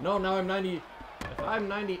yum yum. No, now I'm 90. If I'm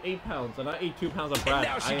 98 pounds and I eat 2 pounds of bread, And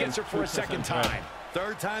now she gets her for a second time.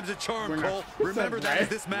 Third time's a charm, Cole. Remember that as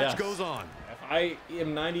this match goes on. If I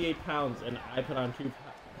am 98 pounds and I put on 2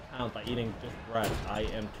 pounds by eating just bread, I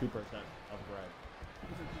am 2% of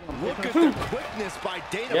bread. Look at the quickness by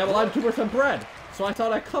Dana Yeah, well, I'm Brooke. 2% bread, so I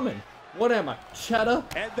thought I'd come in. What am I? Cheddar?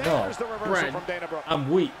 And there's the reversal bread. from Dana Brooke. I'm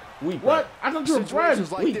wheat. Wheat What? bread. I thought you were bread.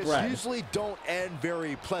 Situations like Wheat this bread. usually don't end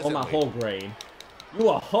very Oh, pleasantly. my whole grain. You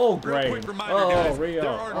a whole Real grain. quick reminder, Oh, guys, Rio.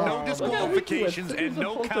 there are no disqualifications and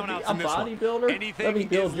no countouts in this one. A bodybuilder? Anything Let me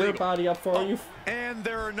build is your legal. body up for you. And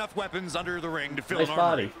there are enough weapons under the ring to fill Nice an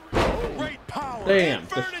armory. body. Great power. Damn,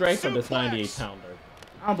 the Inverted strength of this suplex. 98 pounder.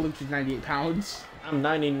 I don't believe she's 98 pounds. I'm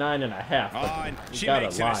 99 and a half. Oh, and You she gotta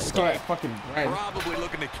makes an lie. escape. Saw that fucking bread. Probably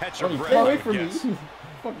looking to catch her What are you breath. Get I away would from me. guess. You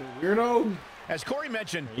fucking weirdo. As Corey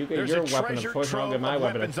mentioned, You get there's your a weapon of treasure choice, I'll trove get my of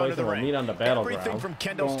weapon of weapons choice, under the and we'll ring. meet on the Everything battleground. from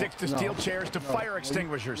kendo No, sticks to no, steel chairs to no. fire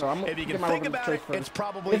extinguishers. No, I'm If you can get my think weapon of about choice it, first. it's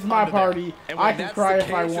probably It's my under party. there. And I when can that's cry the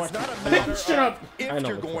if I case, want it's not a to. matter Shut up. of I if know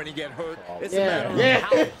you're what's going to get hurt. It's Yeah, a matter yeah. of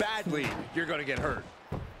how badly you're going to get hurt.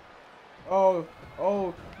 Oh.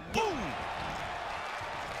 Boom!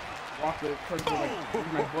 Walk it. First of all, like,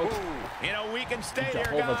 read my book. You know, we can stay here,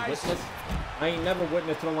 Jehovah's guys. Witness? I ain't never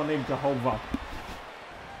witnessed someone named Jehovah.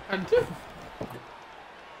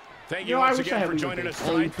 Thank You you know, I once wish I again had for legal joining us days.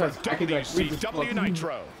 tonight for Because I could, like, read this WCW book.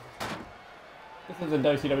 Nitro. This isn't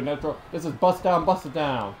WCW Nitro. This is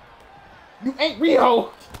Bussitdown. You ain't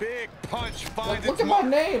Rio. Big punch finds Look its at my mark.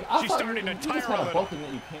 name. I She's thought starting to you tire just had a a little. Vulcan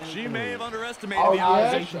that you can't She even may read. have underestimated Oh, the yeah?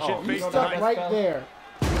 opposition Oh, she you You faced stuck tonight. right there.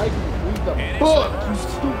 I can read the And it's book. reversed. You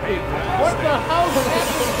stupid. What the hell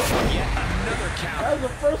happened? Yet another count. That was the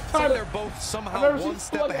first So time they're both I've somehow ever one seen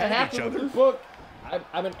step something like that ahead of each happen with other. this book.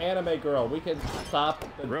 I'm an anime girl. We can stop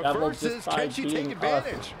the devil Reverses. just by Can she take being us.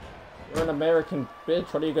 advantage? You're an American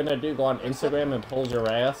bitch. What are you gonna do? Go on Instagram and pull your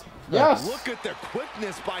ass? Yes. Look at the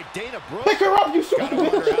quickness by Dana Brooke. Pick her up, you Gotta stupid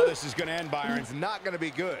wonder bitch. how this is going to end, Byron. It's not going to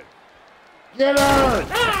be good. Get her.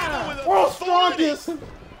 With World's authority. strongest.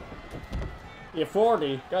 You're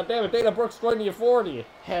 40. God damn it, Dana Brooke's going to your 40.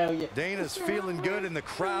 Hell yeah. Dana's feeling good and the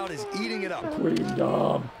crowd is eating it up.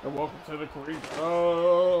 Queendom. And welcome to the Queen.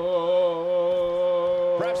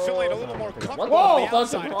 Perhaps feeling a little more comfortable Whoa, on the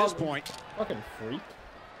that's outside a at this problem. point. Fucking freak.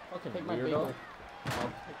 Fucking Take my weirdo. bagel. I'll take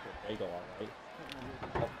your bagel,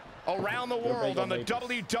 alright. Around the Your world bagel on the may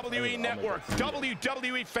be WWE very Network, well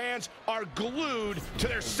WWE fans are glued to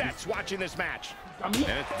their sets watching this match. And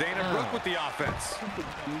it's Dana Brooke with the offense.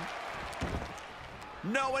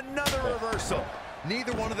 No, another reversal.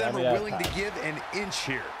 Neither one of them Grab are it willing out. to give an inch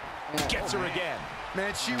here. Gets her again.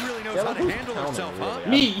 Man, she really knows Yeah, how but to who's handle counting, herself, huh? really?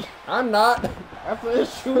 Me. I'm not. That's the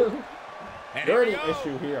issue. And here we Dirty go.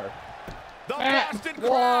 issue here. The Fat. Boston Why?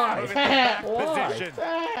 crowd moving Fat. into Why? position.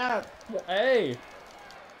 Hey.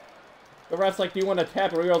 The ref's like, do you want to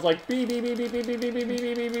tap? And Rio's like, B, B, B, B, B, B, B, B, B,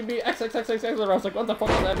 B, B, B, B, X, X, X, X, X. The ref's like, what the fuck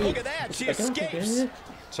does that mean? Look at that. She Like, escapes.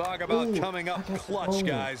 Talk about Ooh, coming up I got the clutch, bone.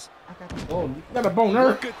 guys. I got the bone. You got a boner.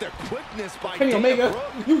 Look at the quickness by Kenny Dana Omega.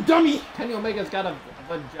 Brooke. You dummy. Kenny Omega's got a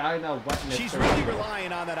vagina wetness. She's really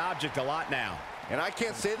relying on that object a lot now. And I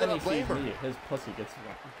can't say that Then I he blame sees her. me, his pussy gets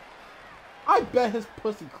wet. I bet his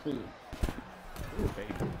pussy clean. Ooh,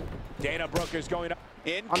 baby. Dana Brooke is going up.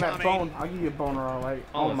 On that Incoming. phone. I'll give you a boner, all right.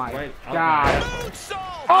 Oh, Oh, it's my right out God.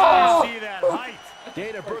 Moonsault. Oh! You see that height.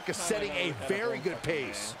 Dana Brooke is setting a very good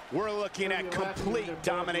pace. We're looking at complete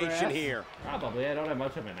domination here. Probably. I don't have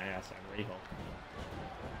much of an ass on Riho.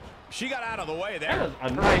 She got out of the way That there. was a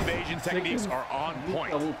Her nice evasion techniques are on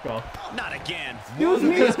point. Luka. Not again. Excuse One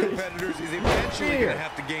me. of these competitors is eventually Here. going to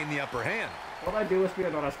have to gain the upper hand. What I do is be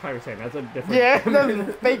on that's Kyrie That's a different. Yeah,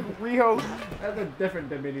 that's fake Rio. That's a different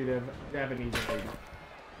diminutive Japanese lady.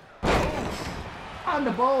 On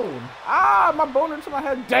the bone. Ah, my boner to my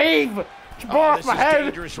head. Dave! You bore Oh, off this my is head.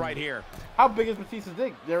 dangerous right here. How big is Batista's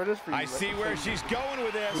dick? There it is for you. I see where she's going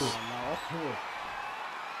with this.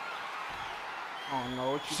 Oh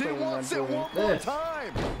no, what you She planning on wants it doing? one more This.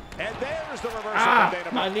 time. And there's the reversal Ah, from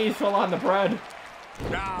Dana my Brooke. knees fell on the bread.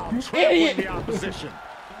 Now idiot. trampling the opposition.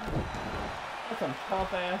 That's some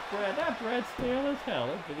tough ass bread. That bread's stale as hell.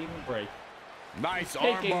 It didn't even break. Nice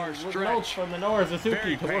Taking armbar notes stretch. from Minoru Suzuki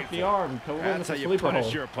Very to work the painful. arm to win That's the how you sleeper punish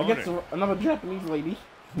hold. your Against opponent. another Japanese lady.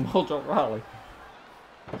 Mojo Raleigh.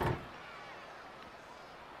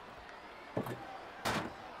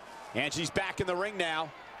 And she's back in the ring now.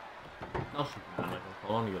 No, she's not.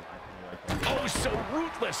 Hold on to your life. Oh, so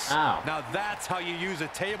ruthless. Ow. Now that's how you use a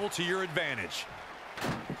table to your advantage.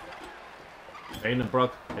 Dana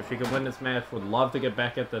Brooke, if she could win this match, would love to get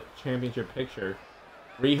back at the championship picture.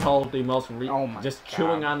 Rehold the most, just God.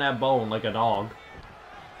 chewing on that bone like a dog.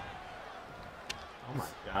 Oh my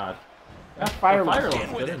God. That fire looks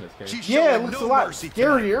looks good in this game. yeah, it looks a lot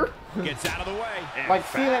scarier. Gets out of the way. Like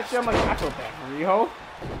seeing that shit, I'm like, I feel bad for Riho.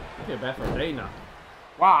 Get back for Dana.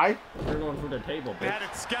 Why? You're going through the table, bitch. Had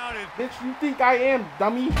it scouted. Bitch, you think I am,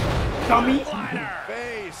 dummy? Dummy.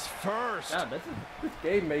 Face first. God, this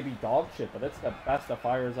game may be dog shit, but it's the best the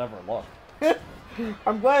Fire's ever looked.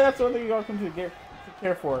 I'm glad that's the only thing you gotta come to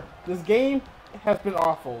care for. This game has been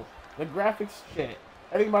awful. The graphics shit.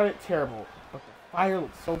 Everything about it terrible. But the Fire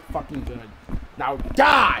looks so fucking good. Now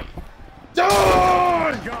die!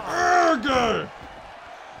 Die! Good!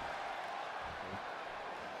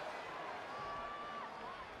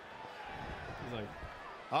 He's like,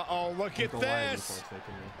 Uh-oh, look at Uncle Wyatt this. before it's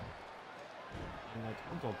taking me. I'm like,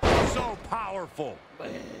 Uncle. So powerful.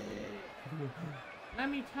 Let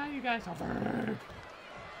me tell you guys something.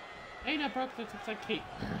 Dana Brooke looks like Kate.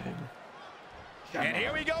 And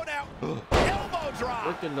here we go now. Elbow drop.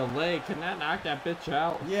 Look in the leg. Can that knock that bitch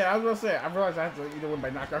out? Yeah, I was gonna say, I realized I have to either win by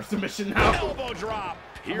knockout submission now. Elbow drop.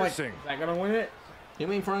 I'm like, Piercing. is that gonna win it? You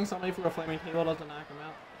mean throwing somebody through a flaming table doesn't knock him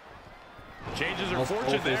out? Changes her Most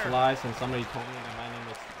fortune face there. lies, and somebody told me that my name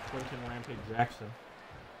was Quentin Rampage Jackson.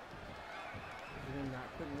 Is it not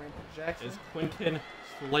Quentin Rampage Jackson? Is Quentin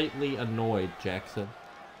slightly annoyed, Jackson?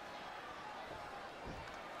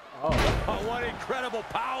 Oh, Oh, what incredible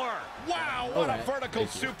power. Wow, what a Okay. vertical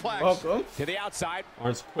Thank you. suplex. welcome. To the outside.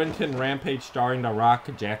 Or is Quentin Rampage starring The Rock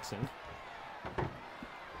Jackson? It's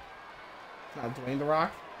not Dwayne The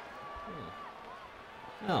Rock.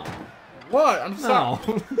 No. What? I'm sorry.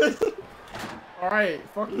 No. Alright,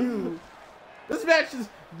 fuck you. This match has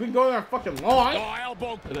been going on fucking long. Oh,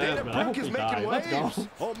 elbow. It has Dana been. I Brooke hope is he making died. Let's waves. go.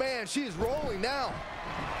 Oh man, she is rolling now.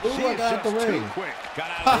 Ooh, She look is at the just too ring. quick.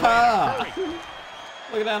 Got out of the way. Hurry.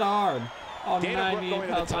 Look at that arm. Oh, Dana Brooke 98 going to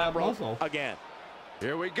the pounds of top that rope muscle. again.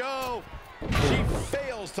 Here we go. She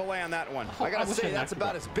fails to land that one. I gotta wish say, I that's knocked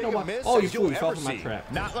about it as out. big You know a what? miss Oh, you as fool, you'll you fell ever for my see.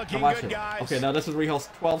 trap. Not looking Now watch good, it. guys. Okay, now this is Riho's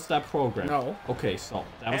 12-step program. No. Okay, so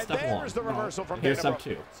that was And step one. there's the reversal from Here's Dana step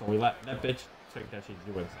Brooke. two. So we let that bitch think that she's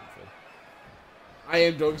doing something. I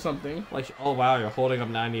am doing something. Like, oh wow, you're holding up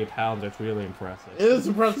 98 pounds. That's really impressive. It is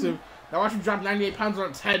impressive. Now watch him drop 98 pounds on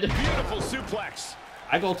its head. Beautiful suplex.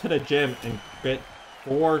 I go to the gym and get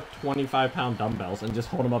 4 25-pound dumbbells and just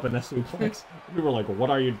hold them up in a suplex. People are like, what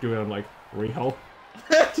are you doing? I'm like, Riho.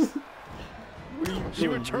 She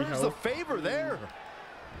returns the favor there.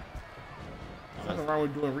 There's nothing wrong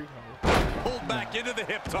with doing Riho. Pulled back into the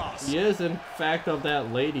hip toss. He is, in fact, of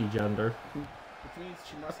that lady gender. Which means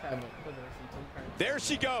she must have a clitoris in some kind of... There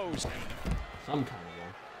she goes. Some kind of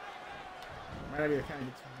one. Might not be the kind that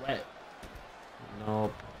gets wet.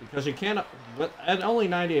 No, because you can't, at only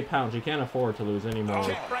 98 pounds, you can't afford to lose any more.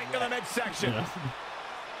 Kick right to the midsection. Yeah.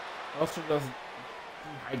 Also doesn't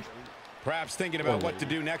dehydrate. Perhaps thinking about what to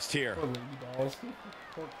do next here. Poor lady balls.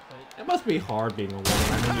 Poor clit. It must be hard being a woman.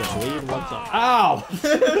 I mean, you bleed once a...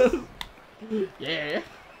 Ow! Yeah.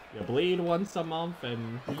 You bleed once a month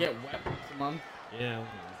and... You get wet once a month. Yeah.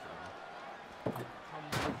 Come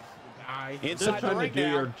once you die. Just Inside the trying to ring do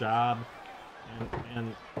your now. job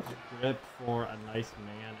and grip for a nice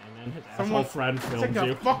man, and then his Someone- asshole friend films Take a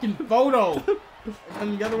you. fucking photo. And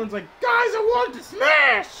then the other one's like, guys, I want to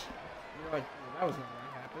smash! And you're like, well, that was not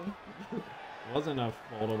going to happen. It wasn't a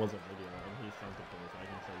photo, it was a video, and he sent it to me, so I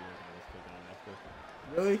can show you what I was clicking on after.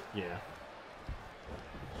 Really? Yeah.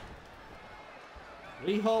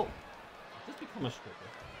 Riho, just become a stripper.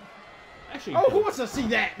 Actually, Oh, who don't. wants to see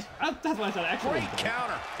that? That's why I said actually. Great don't.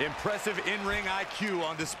 counter. Impressive in-ring IQ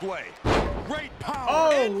on display. Great power.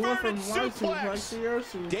 Oh, we went from Inverted one suplex. suplex to your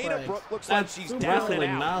suplex. Dana Brooke looks That's like she's super down and wrestling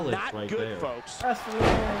out. knowledge Not right good, there. folks. Wrestling.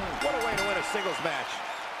 What a way to win a singles match.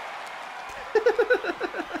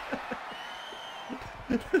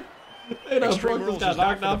 Hey, no, Extreme Brooke Rules just got is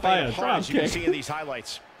back knocked for the out by a faint heart, drop as you can kick. see in these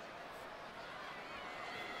highlights.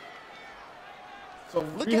 So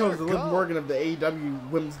Look at Riho's her the Liv go. Morgan of the AEW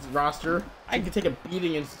women's roster. I could take a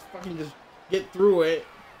beating and fucking just get through it.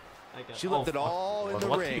 She left it all in the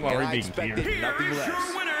What ring, team are and we I being expected here? nothing Here's less.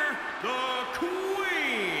 your winner, the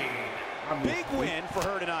Queen. Big win for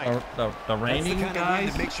her tonight. The That's the reigning kind of win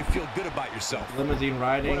guys, that makes you feel good about yourself. limousine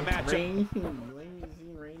riding. What a matchup.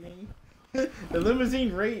 Limousine raining. The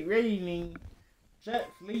limousine raining. Jet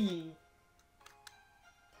fleeing.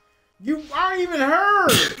 You aren't even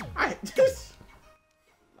heard. I just.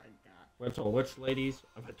 My God. Which ladies?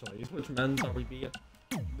 Which men's are we being?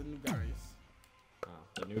 The new guys.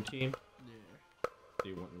 The new team. Yeah. Do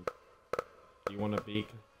you want to be?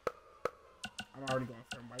 I'm already going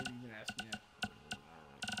for him. Why are you even asking that?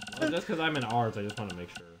 Well, just because I'm in ours, I just want to make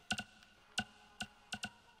sure.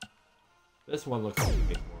 This one looks like he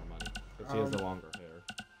makes more money because he has the longer hair.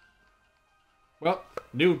 Well,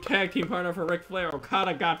 new tag team partner for Ric Flair.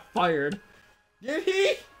 Okada got fired. Did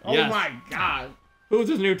he? Oh Yes. my god. Who's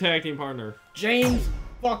his new tag team partner? James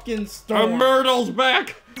fucking Storm. Myrtle's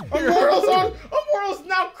back. Myrtle's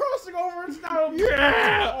now crossing over. It's now.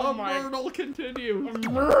 Yeah. Oh my. Myrtle continues.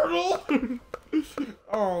 Myrtle.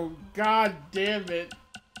 Oh god damn it.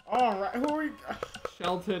 All right. Who are we?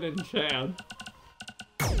 Shelton and Chad.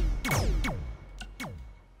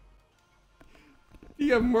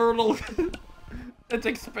 Yeah, Myrtle. It's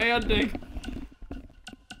expanding.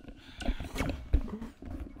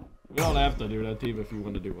 We don't have to do that, team, if you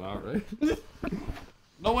want to do that, right?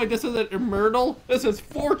 No, wait, this isn't Myrtle. This is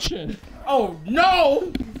Fortune. Oh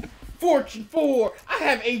no! Fortune 4. I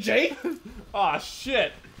have AJ. Aw,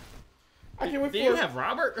 shit. I can't wait Do for. you have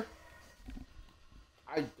Robert?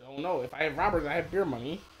 I don't know. If I have Robert, I have beer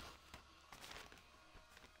money.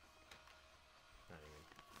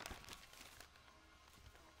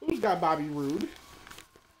 Who's got Bobby Roode?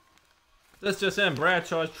 This just in.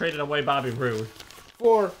 Bradshaw has traded away Bobby Roode.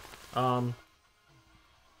 For Dolph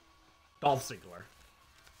Ziggler.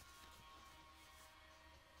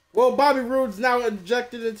 well, Bobby Roode's now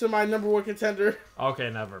injected into my #1 contender. Okay,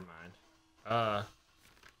 never mind.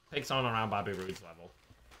 Take someone around Bobby Roode's level.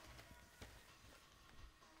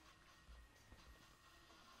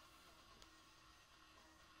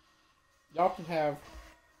 Y'all can have.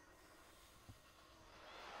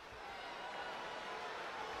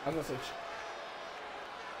 I was gonna say.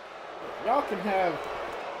 Y'all can have.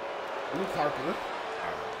 Luke Harper.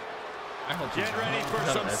 I hope Get ready for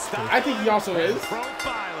some style. I think he also is.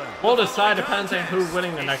 Profiling. We'll decide depends on who's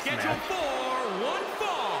winning the next Scheduled match. for one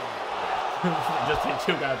fall. Just take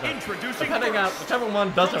two guys out. Introducing Depending on whichever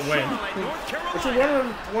one doesn't win. North Which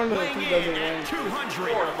Carolina, one of the weighing two in doesn't at win?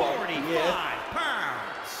 245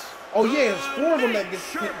 pounds. Oh yeah, there's 4 of them that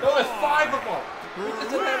gets hit. No, it's 5 of them. He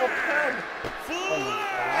doesn't have a pen.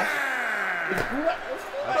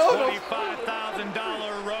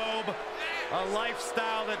 $25,000 robe, a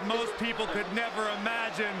lifestyle that most people could never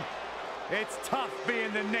imagine. It's tough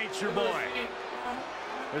being the nature boy.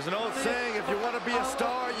 There's an old saying, if you want to be a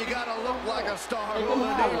star, you got to look like a star. Well,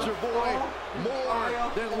 the Nature Boy, more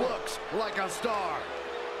than looks like a star.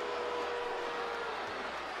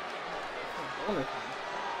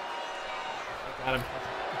 Got him.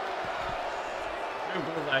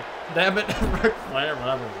 Like, damn it, Ric Flair,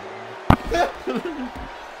 whatever.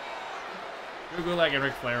 Gulak and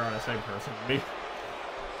Ric Flair are the same person to me.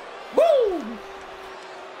 Woo!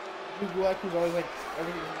 Gulak, who's always like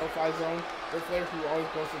everything's in no-fly zone. Ric Flair, who always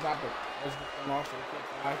goes to the top, but always gets thrown off, so he can't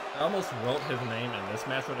fly. I almost wrote his name, and this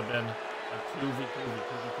match would have been a 2v1.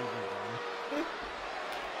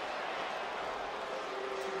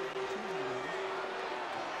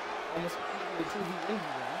 Almost a 2v1.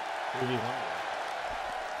 2v1.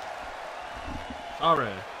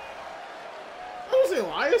 Alright. I was say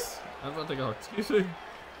Elias. I was about to go, excuse me.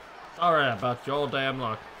 Alright, about your damn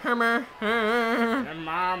luck. And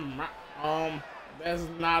that's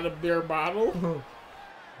not a beer bottle.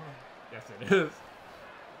 Yes, it is.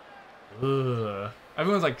 Ugh.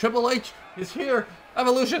 Everyone's like, Triple H is here.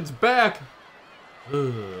 Evolution's back.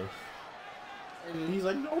 Ugh. And he's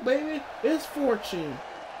like, no, baby, it's Fortune.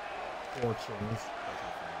 Fortunes.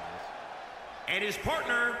 And his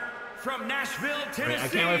partner from Nashville, Tennessee. I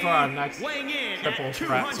can't wait for our next weighing in triple at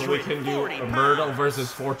threat so we can do 240 Myrtle pounds.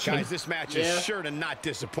 versus Fortune. Guys, this match is sure to not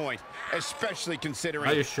disappoint, especially considering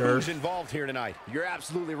Are you sure? who's involved here tonight. You're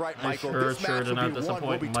absolutely right, I'm Michael. sure This match to will not be one we'll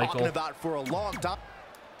disappoint, be Michael. talking about for a long time.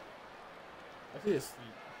 I think it's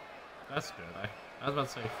sleep. That's good. I was about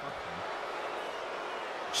to say, fuck him.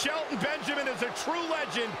 Shelton Benjamin is a true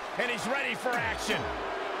legend, and he's ready for action.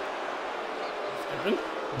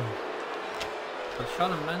 But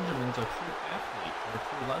Shelton Benjamin's a true athlete, or a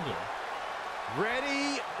true legend.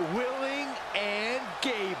 Ready, willing, and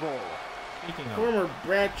Gable. Speaking of, Former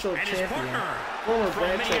Bradshaw And his champion. partner Former from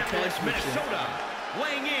Bradshaw Minneapolis, champion. Minnesota,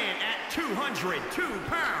 weighing in at 202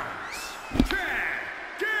 pounds, Chad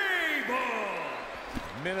Gable.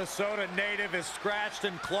 Minnesota native is scratched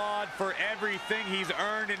and clawed for everything he's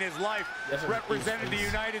earned in his life. Yes, Represented the please.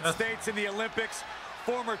 United States in the Olympics.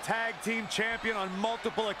 Former tag team champion on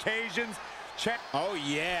multiple occasions. Oh,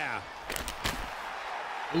 yeah.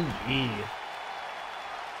 ooh, yeah.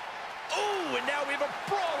 Ooh, and now we have a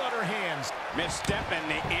brawl on our hands. Misstep, and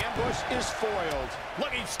the ambush is foiled.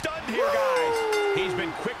 Looking stunned here, guys. He's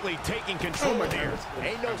been quickly taking control here.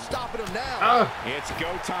 Ain't no stopping him now. It's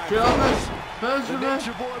go time. The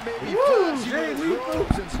Nature Boy may be flashy with his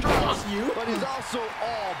ropes and straps, but he's also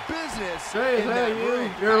all business in that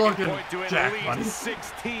ring. You're looking Point to jack, at buddy. least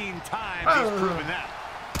 16 times he's proven that.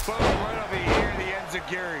 Boom, right over here, the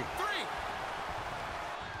enziguri.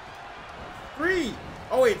 Three.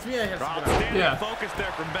 Oh wait, 3 and a half. Outstanding Yeah. focus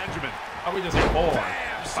there from Benjamin. Oh, we just hit 4.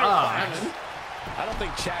 Bam, 5. I don't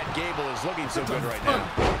think Chad Gable is looking so good right now.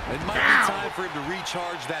 It might be time for him to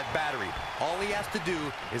recharge that battery. All he has to do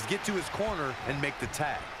is get to his corner and make the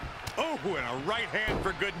tag. Oh, and a right hand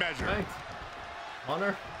for good measure. Thanks.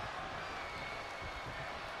 Hunter.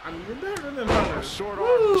 I'm even better than Hunter. Short Woo!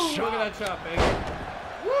 arm Look shot. at that chop, baby.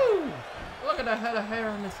 Woo! Look at the head of hair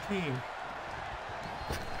on this team.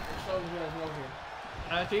 Show you guys over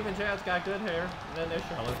here. Chief and Chad's got good hair, and then there's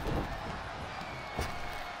Charlotte.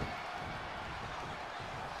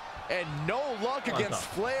 And no luck What against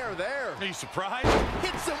the- Flair there. Are you surprised?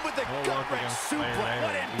 Hits him with a No luck gut-wrench against Flair suplex. there.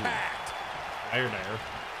 What impact! There.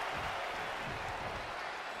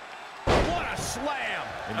 What a slam!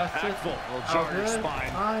 That's it. Impactful. Will How jar your good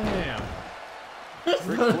spine. I am.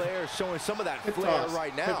 Ric Flair showing some of that Hip flair toss.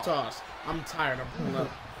 right Hip now. toss. I'm tired of pulling up.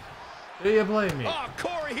 Do you blame me? Oh,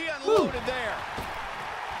 Corey, he unloaded there.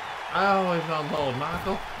 I always unload,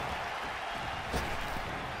 Michael.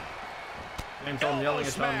 James told yelling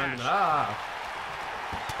at Sean smash. Benjamin. Ah!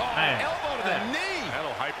 Oh, Hey. elbow to the Hey. knee.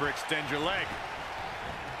 That'll hyperextend your leg.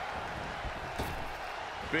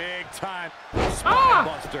 Big time. Ah!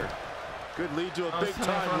 Buster. Could lead to a I was big trying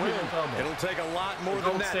to time find win. people's elbow. It'll take a lot more The than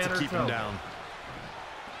gold that to standard keep him elbow. down.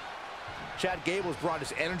 Chad Gable's brought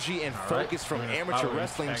his energy and All right. focus from We're gonna amateur probably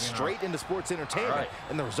wrestling tagging straight out. into sports entertainment, All right.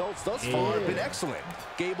 and the results thus far have been excellent.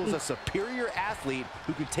 Gable's a superior athlete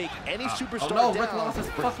who can take any superstar no, Rick down lost his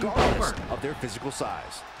fucking regardless bumper. of their physical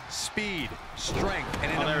size. Speed, strength,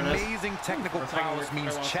 and Oh, there an it is. amazing technical For a second, prowess Ric means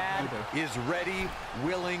Flair lost Chad his is ready,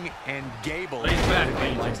 willing, and Gable, He's back, as he ladies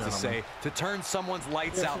and likes to gentlemen. say, to turn someone's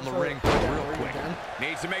lights out in the so- ring yeah, real where you quick. can.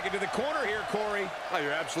 Needs to make it to the corner here, Corey. Oh,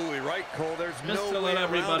 you're absolutely right, Cole. There's Just no to way let around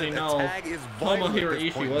everybody it. know, The tag is vital at Tomohiro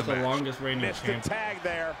this point Ishii in was the match. longest reigning Missed the champ. tag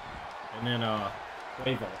there. And then,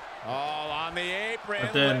 Quavo. Oh, on the apron,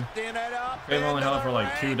 But then, lifting it up. Quavo only into held it the for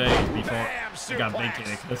like 2 ring. days before Bam, he got suplex.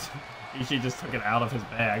 vacated because Ishii just took it out of his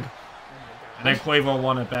bag. And then Quavo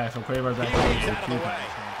won it back, so Quavo's actually moves out of the 2 way. times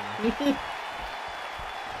champion.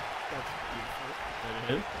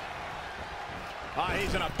 There it is.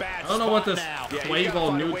 He's in a bad I don't know what this now. Yeah, you gotta Quavo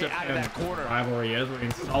find a New way out of Japan that corner. rivalry is. We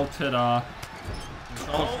insulted Over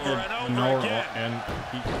and over Minoru again.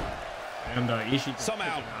 and Ishii.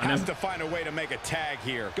 Somehow on has him. to find a way to make a tag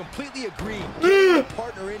here. Completely agree. Getting a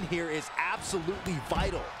partner in here is absolutely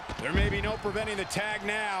vital. There may be no preventing the tag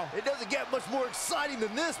now. It doesn't get much more exciting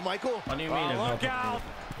than this, Michael. What do you mean? Oh, there's no look out.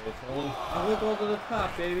 I will go to the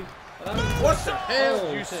top, baby. What the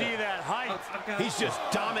hell? You see that height? He's just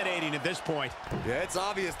dominating at this point. Yeah, it's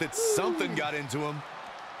obvious that something got into him.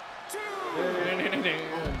 Oh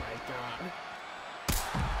my god.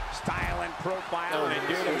 Style and profile, and they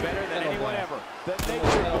do it better than anyone ever. The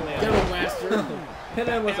Ghetto Blaster. Hit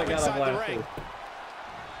him with Now a ghetto inside the blaster. ring.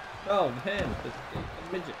 Oh, him. The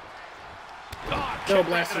midget. Oh, Ghetto kick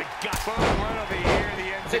Blaster. right to the gut. Boom, right over here,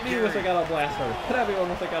 the Hit me with a enziguri. ghetto blaster. Hit everyone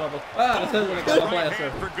with a ghetto blaster. Ah, this is with a ghetto Right blaster.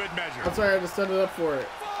 hand for good measure. I'm sorry, I had to set it up for it.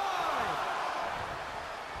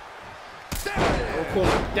 Oh, cool.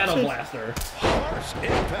 Ghetto blaster. Harsh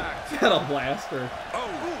impact. Ghetto blaster. Oh,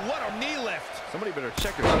 ooh, what a knee lift. Somebody better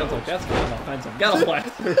check their Oh, nose. that's kind of offensive. Ghetto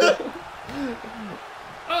blaster.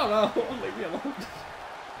 Oh no, leave me alone.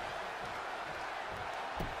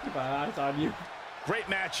 Keep my eyes on you. Great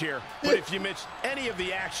match here, but if you missed any of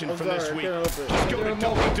the action I'm from sorry, this I week, can't help it. just go to There's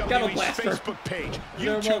no ghetto WWE's blaster. Facebook page,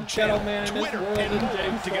 There's no YouTube channel, ghetto man in this Twitter, world and than more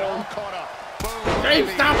James to get all Storm. caught up. Boom, James,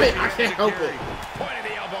 right stop over it! here, I can't help it. enziguri. Point of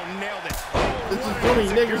the elbow, nailed it. There's what just so an many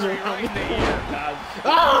niggas enziguri around me. right in the ear. God.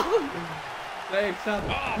 Ah! Dave, stop.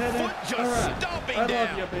 Oh, Hit him. foot just All right. stomping I love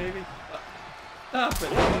down. you, baby. Stop it.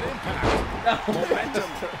 What impact. No. Momentum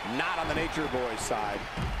not on the Nature Boys side.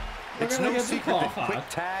 We're It's gonna no get the secret that call, quick huh?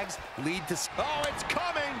 tags lead to... Oh, it's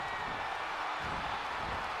coming.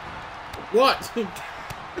 What?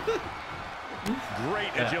 Great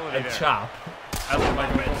agility And there. chop. That's what my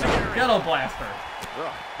ghetto blaster.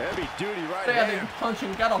 Oh, heavy duty right Standing hand.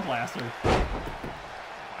 punching ghetto blaster.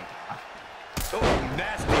 Oh,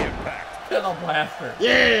 nasty impact. Ghetto blaster.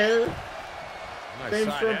 Yeah! Nice Same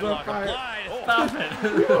side strip's headlock on fire. applied. Oh, Stop it.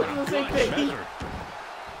 We're doing the same good thing. measure.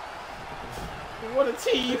 What a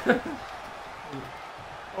team!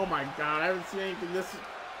 Oh my god, I haven't seen anything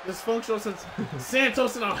this functional since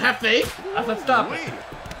Santos and El Jefe. I said stop it.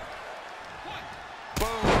 Boom,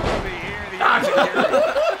 over here, the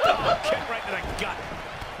oh, kick right to the gut.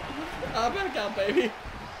 Back out, baby.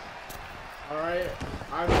 Alright,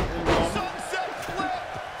 I'm involved. Sunset flip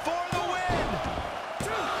for the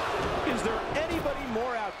win. Is there anybody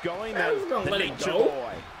more outgoing than the Nature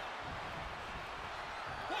Boy?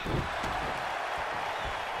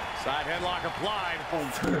 Side headlock applied.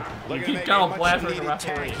 You keep going blasters the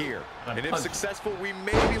tag referee. here. And if successful, we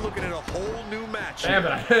may be looking at a whole new match. Damn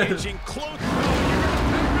it. Inching close.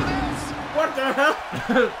 Oh, What the hell?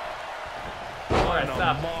 Alright,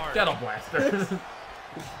 stop. Ghetto blaster.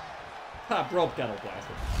 Top rope ghetto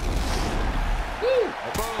blaster. Boom,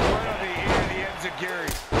 right on the ear, the enziguri.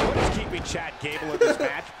 What is keeping Chad Gable in this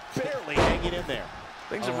match? Barely hanging in there.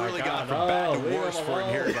 Things have really gone from bad to worse for him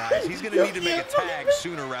here, guys. He's going to need to make a tag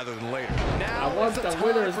sooner rather than later. Now I want is the time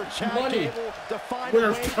winner's for Chad money. Gable to find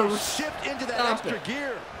Winner's a way to purse. shift into that Stop extra it.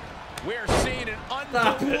 gear. We're seeing an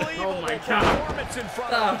Stop it. unbelievable Oh my God. performance in front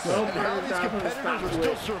Stop of us. it. Oh And how my these god, competitors stop are it.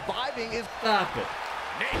 still surviving is Stop it.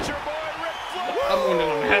 Nature Boy Ric Flair. I'm winning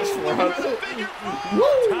on match for us. Figure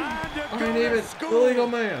Woo! time to I go ain't to even school. illegal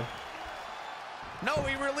man. No,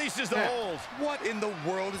 he releases the hold. What in the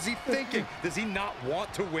world is he thinking? Does he not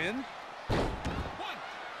want to win?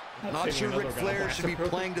 not sure Ric Flair should be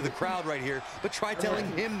playing to the crowd right here, but try telling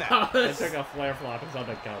him that. I took a flare flop and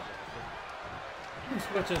something count.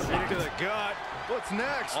 Switches Kick to the gut. What's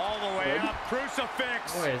next? All the way up.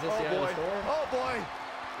 Crucifix. Boy, is this the end of the story? Oh boy.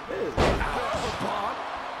 Bomb.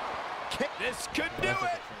 Kick. This could do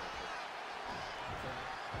it.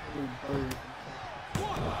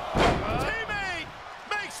 Teammate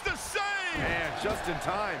makes the save. Man, just in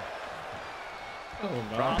time. Oh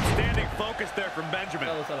no. Outstanding focus there from Benjamin.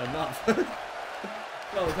 Fellas had enough.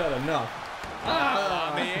 Fellas had enough.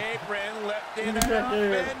 On the apron, left in and up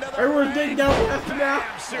into the Everyone's ring. getting down left now. Bam,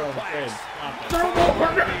 Oh, suplex. good. Stop it. Turbo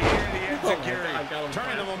partner. The Oh, enziguri, my God,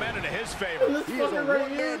 turning the I'm momentum to his favor. This He is a fucker right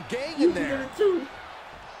one-man here. gang You in can get there. it too.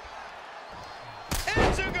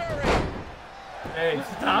 Enziguri. Hey,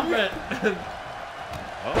 stop it.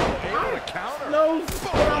 Oh, able to counter. Knows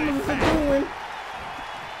what I'm doing.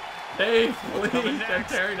 Hey, coming please, they're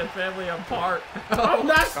next? tearing the family apart. I'm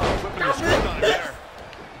not. Flipping the script on it there.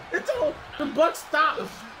 Until the Bucks stop.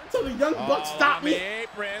 Until the young Bucks All stop on me. the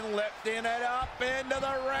apron, lifting it up into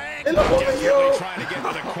the ring. And look over Desperately you. trying to get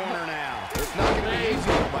to the corner now. It's not going to be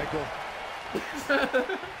easy,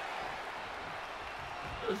 Michael.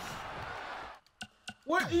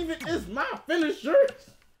 What even is my finisher?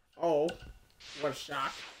 Oh, what a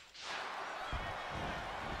shock.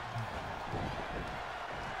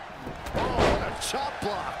 Oh, what a chop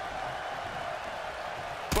block.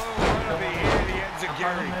 Boom, right on the ear, the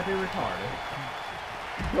enziguri. Maybe retarded.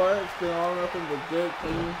 But it's been all nothing but good,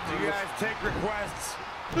 clean. Do you guys take requests?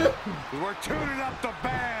 We're tuning up the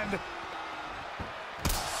band.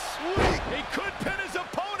 Sweet. He could pin his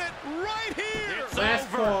opponent right here. It's Last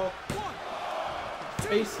over. call.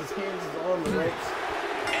 Face, his hands, his arm, the legs.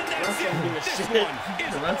 And that's That's it. gonna be a This shit. one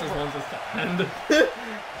is The rest is ones to end.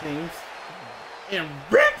 James. And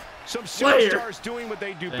Rick. Some Flair. superstars doing what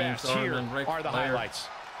they do James best. Here Arden, Ric are the Flair. highlights.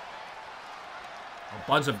 A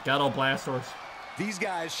bunch of ghetto blasters. These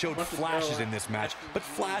guys showed flashes in this match, but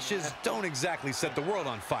flashes don't exactly set the world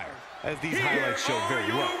on fire, as these highlights show very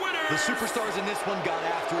well. The superstars in this one got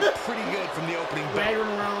after it pretty good from the opening Bagging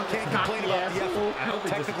bell. around. Can't complain about the effort, I hope he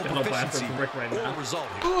just technical ghetto blaster proficiency, from Rick right now. or result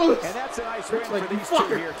here. Ugh. And that's a nice Rick's win like, for these fucker.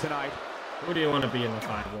 two here tonight. Who do you want to be in the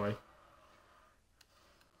fight, boy?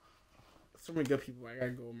 So many good people. I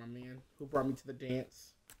gotta go with my man who brought me to the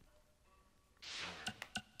dance.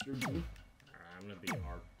 Drew B. I'm gonna be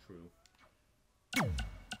R-True.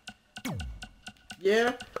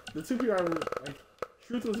 Yeah, the two people I was like,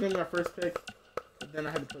 Truth was gonna be my first pick, but then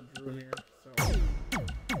I had to put Drew in there. So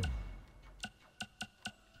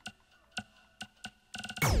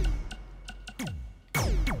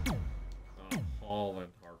Hall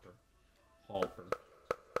and Harper. Halper.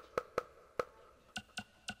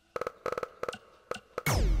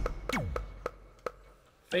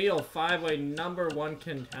 Fatal 5-way #1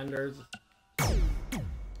 contenders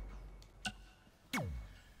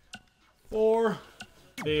for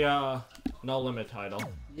the No Limit title.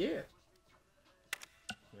 yeah,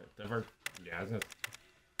 Yeah, I was gonna,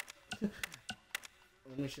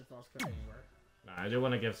 let me shift false cut anywhere. nah, I do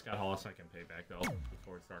want to give Scott Hall a second payback though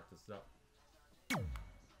before we start this up.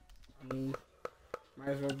 I mean, might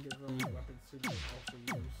as well give them weapons to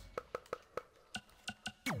also use.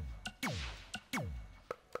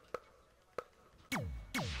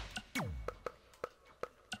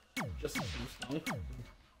 Just a boost, though.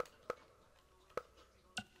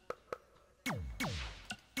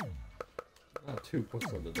 got 2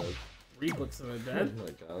 books on the dead. 3 books on the dead? Oh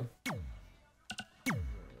my god.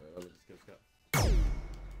 Let me just give Scott.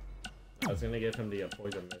 I was gonna give him the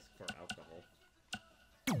poison mist for alcohol.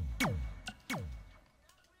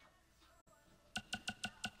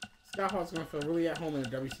 Scott Hall's gonna feel really at home in the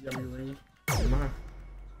WCW ring.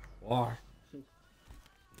 Why?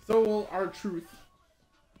 So will R-Truth.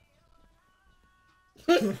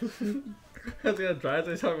 I was gonna try to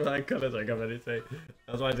say something, but I couldn't think of anything.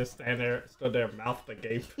 That's why I just stood there, mouth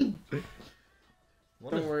agape.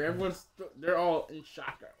 Don't worry, they're all in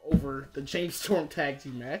shock over the James Storm tag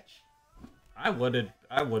team match. I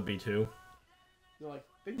would be too. They're like,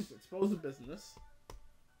 they just exposed the business.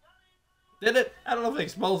 Did it? I don't know if it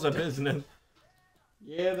exposed the business.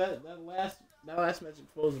 Yeah, that last match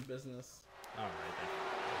exposed the business. Alright then.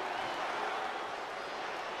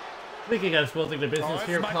 Speaking of exposing the business,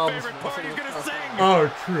 here comes... favorite part he's gonna sing! Oh,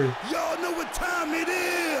 true. Y'all know what time it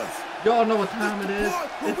is. Y'all know what time it is.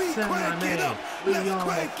 It's It's crank it up. Let's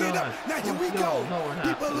crank it up. Now here we go.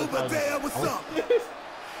 People over there, what's up?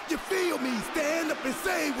 You feel me? Stand up and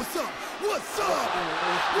say what's up. What's up?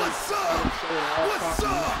 What's up? What's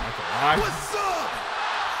up? What's up?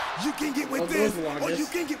 You can get with this, or you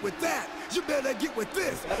can get with that. You better get with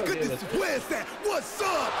this, cause this is where it's at. What's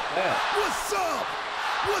up? What's up?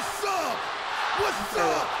 What's up? What's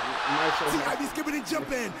up? See, I be skipping and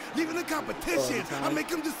jumping, leaving the competition. I make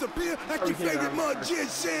them disappear like your favorite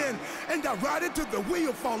magician. And I ride it till the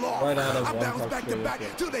wheel fall off. I bounce back to back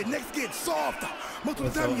till their necks get soft. Most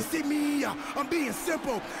of the time you see me, I'm being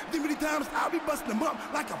simple. Then many times I'll be busting them up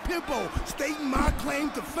like a pimple. Stating my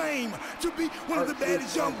claim to fame, to be one of the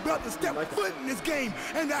baddest young brothers step foot in this game.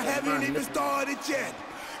 And I haven't even started yet.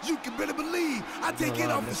 You can better believe I take it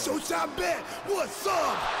off the show shot bet. What's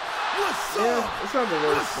up? What's up? Yeah, it's not the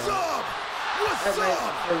worst. What's up? What's up?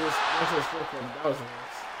 That was the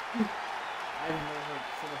worst. I've never heard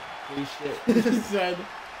so much free shit he said.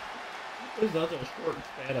 There's not a short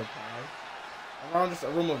span of time. Around just a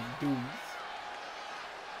room of dudes.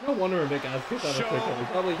 No wonder Big Ass kicked out of quick. He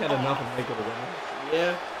probably had enough to make it around.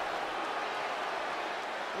 Yeah.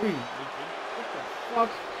 What the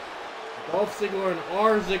fuck? Dolph Ziggler and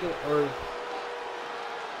R. Ziggler.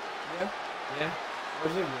 Yeah. R.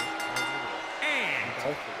 Ziggler.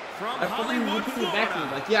 And from I thought you Hollywood, repeated back to me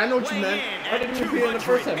Florida, like, yeah, I know what you weighing meant. in Why didn't you repeat it the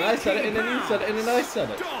first time? I said it, and then you said it, and then I said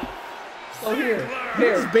it. So here.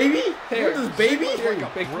 This baby? Here. This baby? Here, you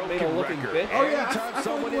big tomato-looking bitch. Oh yeah, Anytime I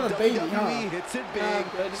someone want in a baby, WWE huh? hits it big,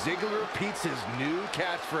 Ziggler repeats his new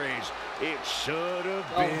catchphrase. It should have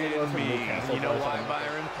been me. You know why,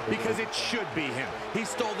 Byron? Because it should be him. He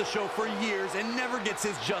stole the show for years and never gets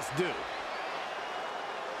his just due.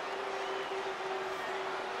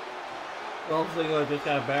 Dolph Ziggler just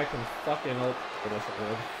got back from fucking old.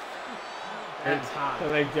 That's hot.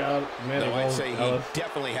 No, I'd say he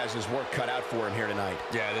definitely has his work cut out for him here tonight.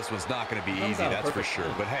 Yeah, this one's not going to be easy, that's for sure.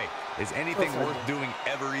 But hey, is anything worth doing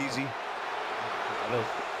ever easy?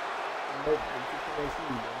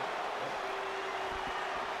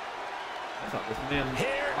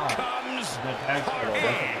 here comes Harper,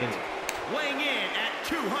 weighing in at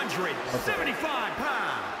 275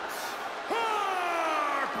 pounds.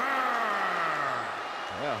 Harper!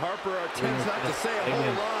 Yeah, Harper tends not to say a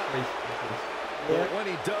whole lot, but when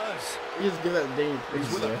he does, You just give that Dane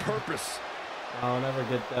he's with a purpose. I'll never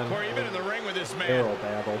get them. Corey, you've been in the ring with this man. Barrel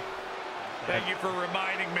battle. Thank you for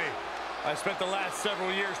reminding me. I spent the last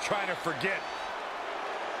several years trying to forget.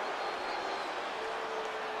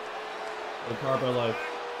 With Harper, like,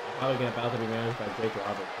 probably about to be managed by Jake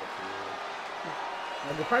Roberts.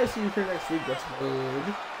 I'll probably see you here next week. That's good.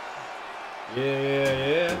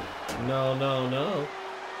 Yeah. No.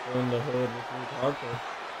 From the hood with Harper.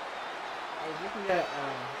 I was looking at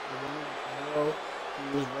the woman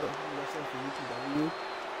who was wrestling for UTW.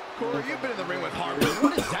 Corey, you've been in the ring with Harper.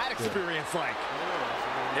 What is that experience like?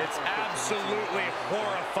 It's absolutely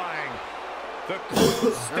horrifying. The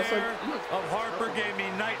cold stare of Harper gave me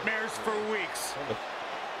nightmares for weeks.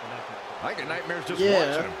 I get nightmares just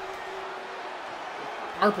watching him.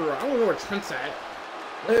 Harper, I don't know where Trent's at.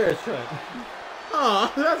 Where is Trent?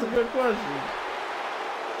 Oh, that's a good question.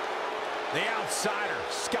 The outsider,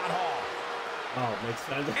 Scott Hall. Oh, makes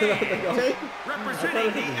sense.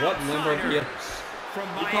 Representing the What number do you... from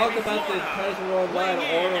You Miami, talk about the Florida, President Worldwide weighing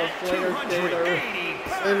in Oral at Slater, Gator, 280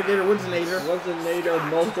 Slater, Gator, Woods, Nader. Nader,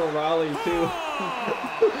 Mojo Raleigh, too.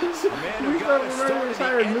 We start running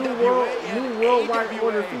entire new worldwide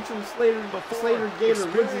order featuring Slater, Gator,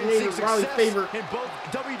 Woods, Nader, Raleigh, Favor. In both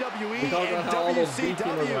WWE We talk about how all those beef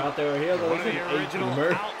teamers are out there. Here's One of listen the to original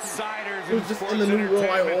Murph. outsiders It was just in the new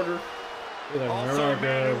worldwide order. Also a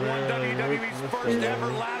man who won WWE's first ever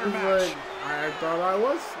ladder match. I thought I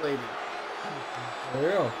was slated. For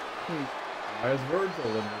real. Why is Virgil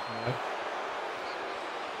in this match?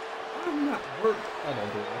 I'm not Virgil. I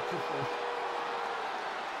don't do that.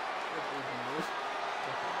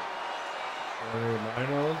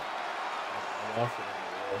 Rhino. I lost it in the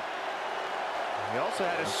war. He also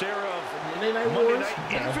had a share of Monday Night Monday Wars.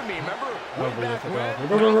 Night Infamy. Remember way Oh, back yes,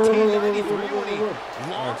 when, 1993, when he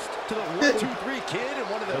lost to the 1-2-3 Kid in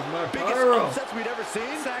one of the biggest upsets we'd ever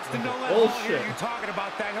seen. Saxton, don't let Hall hear you talking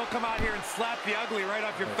about that. He'll come out here and slap the ugly right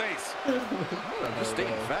off your face. I'm just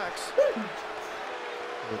stating facts.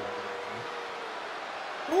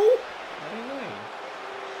 Who?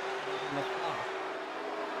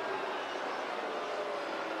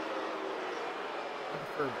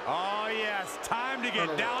 Oh, yes. Time to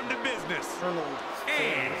get down to business.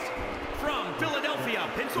 And From Philadelphia,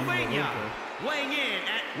 Pennsylvania, weighing in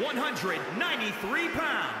at 193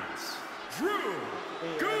 pounds, Drew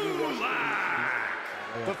Gulak.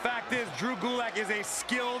 The fact is, Drew Gulak is a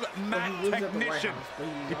skilled mat technician.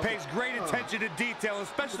 He pays great attention to detail,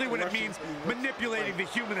 especially when it means manipulating the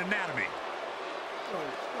human anatomy.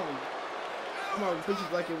 I'm always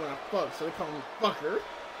bitches like it when I fuck, so they call me fucker.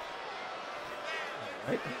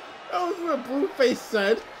 Right? That was what Blueface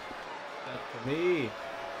said. That's to me.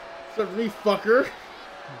 Said to me, fucker.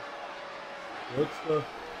 What's the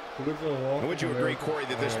wall? Would you agree, Corey,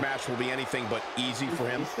 that this match will be anything but easy for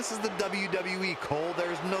him? This is the WWE, Cole.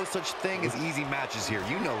 There's no such thing as easy matches here.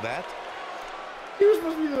 You know that. He was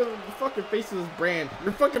supposed to be the fucking face of this brand.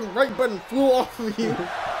 Your fucking right button flew off of you.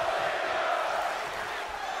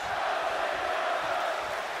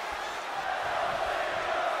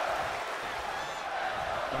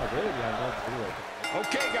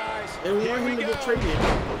 Okay, guys. They want him to get traded.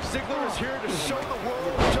 Ziggler is here to show the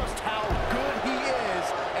world just how good he is,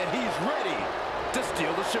 and he's ready to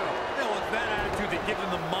steal the show. You know, it's that attitude that gives him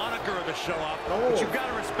the moniker of the show off. Oh. But you've got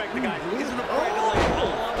to respect the guy. He isn't afraid to lay it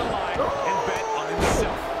all on the line and bet on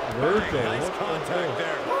himself. Nice contact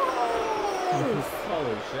there.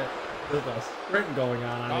 Holy shit. There's a sprint going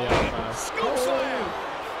on the outside. Scoop slam.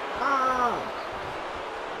 Ah!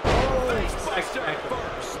 Face buster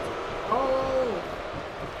first. Oh!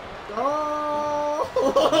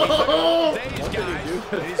 Oh! Days, guys.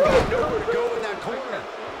 And he's got nowhere to go in that corner.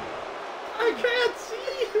 I can't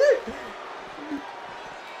see it!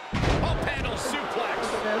 Up handle suplex.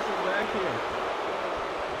 Back here.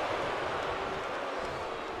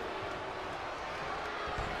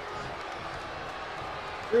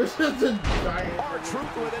 There's just a giant.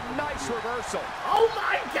 R-Truth with a nice reversal. Oh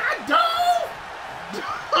my god, don't!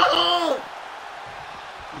 Don't!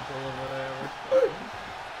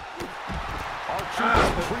 R-Truth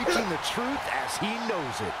is preaching the truth as he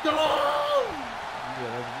knows it. Don't!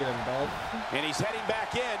 And he's heading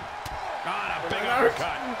back in. God, a big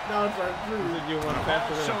uppercut. Now it's our Drew. Did you want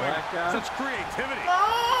faster than a black guy? Such creativity.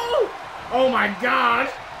 No! Oh my god!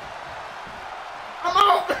 I'm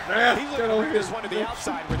out! He's looking to bring this one to the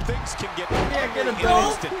outside where things can get get him in an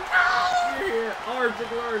instant. Here,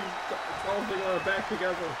 Ziggler and Ziggler are back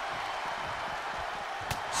together.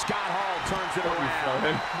 Scott Hall turns it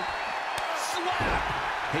around. Slap!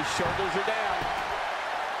 His shoulders are down.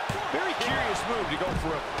 Very curious move to go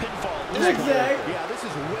for a pinfall. Zigzag! Yeah, this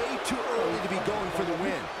is way too early to be going for the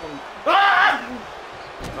win. Ah!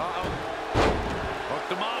 Uh-oh.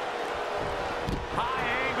 Hooked him up. High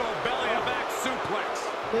angle belly to back suplex.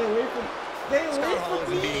 Stay away from Scott Hall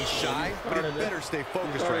isn't me! being shy, but he better stay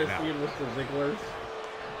focused right now. With the Zigglers.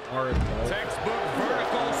 Textbook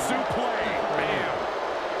vertical suplex. Bam.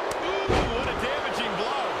 Ooh, what a damaging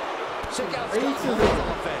blow. Check out Scott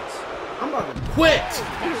Hall's offense. I'm about to quit!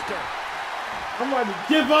 Buster. I'm about to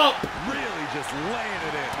give up! Really just laying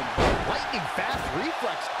it in. Lightning fast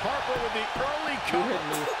reflex. Harper with the early cover.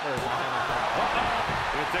 It'll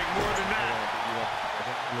take more than that.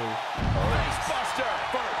 Face buster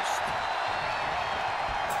first.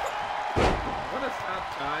 What a stop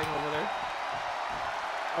dying over there.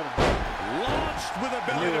 Launched with a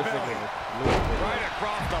belly to belly. Right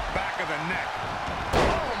across the back of the neck.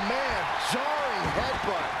 Oh man, jarring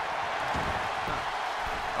headbutt.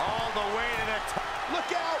 All the way to the top. Look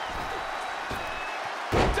out.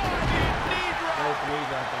 Diving knee drop.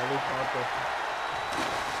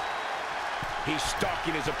 He's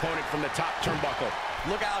stalking his opponent from the top turnbuckle.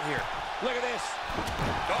 Look out here. Look at this.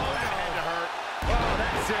 Oh, that had to hurt. Oh,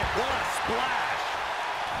 that's it. What a splash.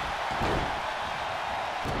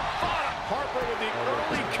 Harper with the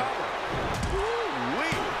early cover.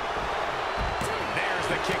 Woo-wee. There's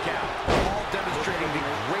the kick out. All demonstrating the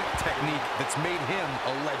great technique that's made him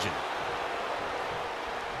a legend.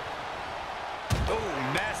 Oh,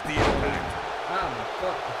 nasty impact.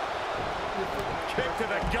 Kick to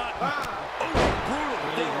the gut. Oh, brutal.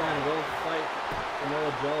 Man, will fight for no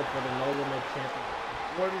adult for the No Limit champion.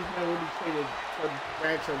 One of these men will be traded for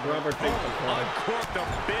Rancho. Rubber takes the corner. Uncorked a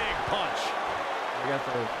big punch. I got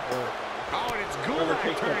the Oh, and it's Gulak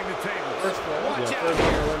turning the tables. First of all, Watch yeah, out. first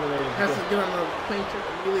man eliminated. has to get on the plane trip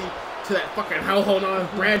immediately to that fucking hellhole on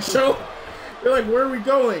Brad show. They're like, where are we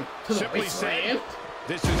going? To the Simply wasteland? said,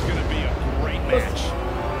 this is going to be a great match.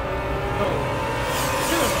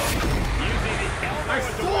 Using the elbow My as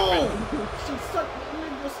a soul! weapon. She sucked me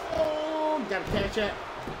in the soul! Gotta catch that.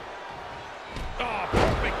 Oh,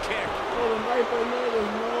 perfect kick. Oh, the viper, no,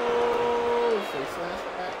 there's no. So slash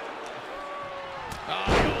that. Oh,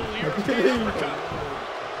 the old European uppercut.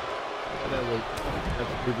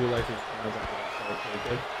 That's Bubu like his hands up. Okay,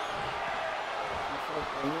 good.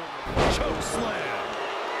 Choke slam.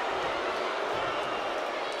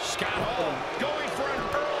 Scott Hall going for an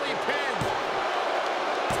early pin.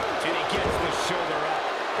 And he gets the shoulder up.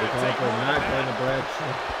 Not going to Brad.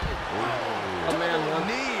 A man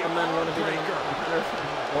wants to be the competitor.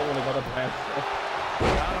 Don't want to go to Brad.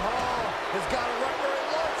 Scott Hall has got it right where he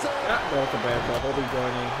wants it. Not go to Brad. He'll be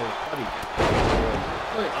joining his buddy.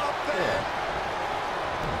 Up there.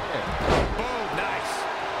 Boom, nice.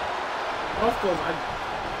 Of course,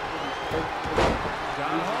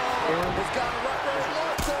 Scott Hall has got it right where he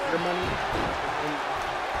wants it. your money.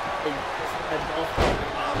 And just had golf.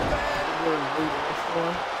 Up there. Really, really nice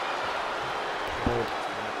one.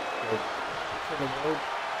 To the road.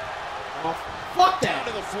 Off. Fuck Down that!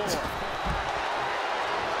 to the floor.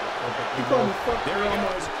 You call me fuck There he me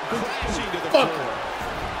goes, crashing to the Fuck. floor.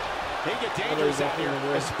 They get dangerous out here,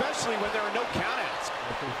 especially when there are no countouts.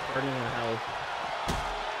 Starting in hell.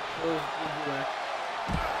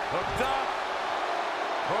 Hooked up.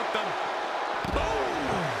 Hooked them. Boom.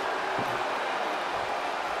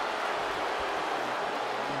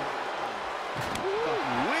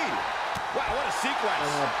 Woo-wee. Wow, what a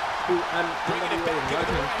sequence. Bringing it back to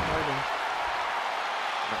the ring.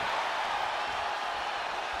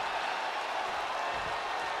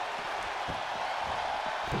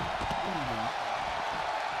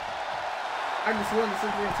 I just wanted to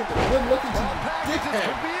sit there and take a good look at you,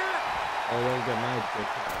 dickhead. Oh, well, good night,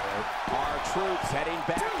 dickhead, right? Our troops heading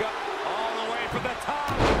back up. All the way from the top.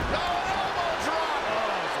 Oh, an elbow drop.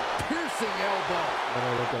 Oh, it's a piercing elbow.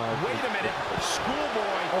 Look at our Wait a minute.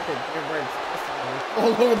 Schoolboy. Okay, damn right.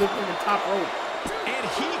 All over the fucking top rope. And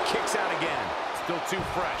he kicks out again. Still too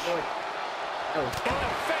fresh. Oh, In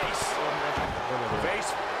the face.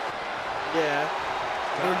 Face. yeah.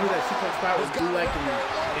 They would do that sequence spot with Gulak and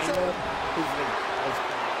Angle. His name.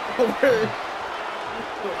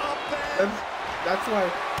 That's why.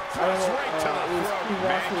 I don't know. Right to the It was throat. Steve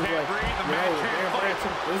Man Ross who was can't like, breathe, the you man know, can't Aaron fight. Brand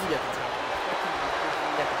took Busy at the top.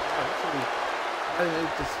 I didn't know,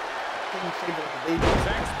 just couldn't shave it like a baby.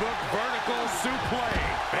 Textbook vertical suplex.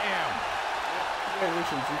 Bam.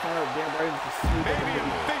 Congratulations, you found out Dan Bryan is just smooth like a Maybe a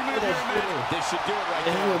baby. figment of your imagination. This should do it right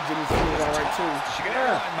And he there. was Jimmy Smooth all right too. She got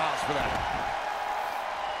airline miles for that.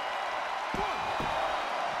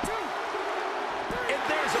 And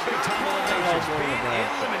there's a big time elimination. Being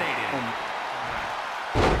eliminated.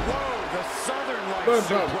 Whoa, the Southern Lights Good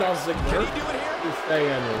job, suplex. Dolph Ziggler. Can he do it here? He's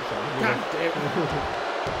staying on your show. God damn it.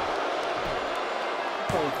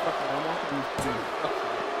 Holy fucking, I'm walking these two.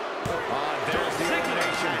 There's the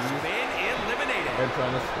elimination. Been eliminated. They're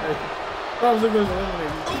trying to stay. Dolph Ziggler's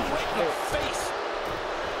eliminated. Oh, right in the face.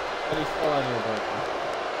 But he's still on your back.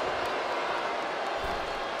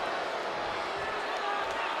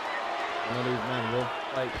 One of these men will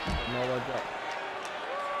fight no leg up.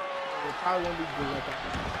 It probably won't be good like that.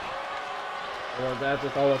 Well, that's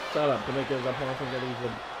just all a setup to make his opponent think that he's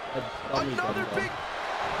a dummy. Another big.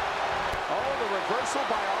 Oh, the reversal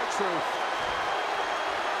by R-Truth.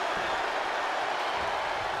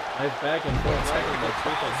 Nice back and forth. Technical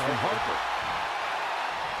fouls from Harper.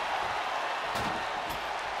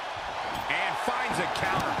 And finds a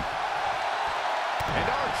counter. And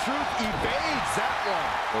R-Truth evades that one.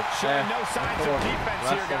 Showing no signs of defense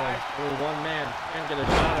here, guys. Only one man can't get a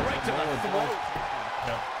shot at Right to the throat.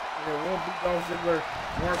 It won't be Dolph Ziggler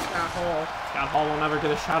or Scott Hall. Scott Hall will never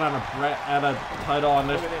get a shot on a title on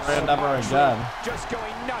this brand ever again. Just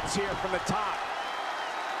going nuts here from the top.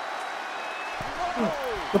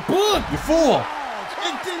 The book! You fool!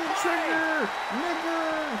 It didn't trigger!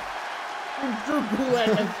 Nigger! And Drew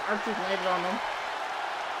Gulak has R-Truth landed on him.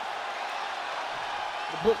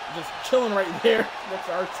 The book just chilling right there next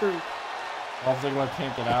to R-Truth. Dolph Ziggler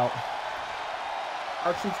can't get out.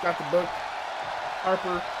 R-Truth's got the book.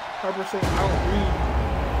 Harper saying, I don't read.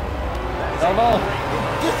 No, no.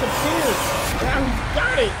 It disappears! Now he's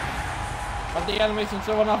got it! But the animation's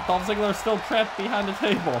showing off. Dolph Ziggler is still trapped behind the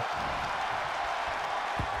table.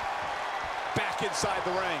 Back inside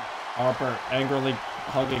the ring. Harper angrily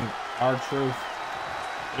hugging R-Truth.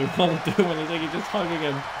 He won't do anything, he's just hugging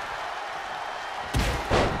him.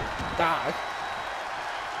 Die.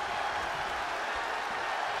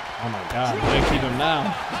 Oh my god, they keep him down.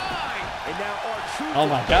 And now R-Truth. Oh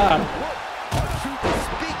my god. R-Truth is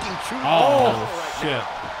speaking truth. Oh, Right shit. now.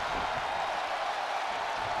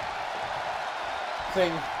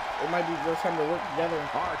 Saying it might be the time to work together.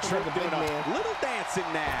 R-Truth the big doing man. a little dancing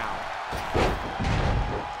now.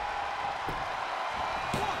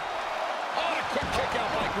 Oh, a quick kick out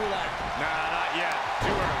by Gulak. Nah, not yet.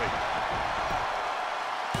 Too early.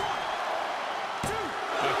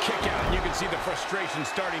 A kick out, and you can see the frustration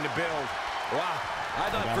starting to build. Wow, I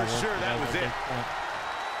thought for sure that was it.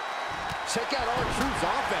 Check out R-Truth's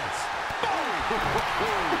offense.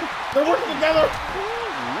 They're working together.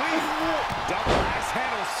 Double axe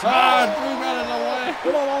handle Ah, smash. Drew got in the way.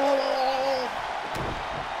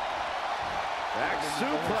 Back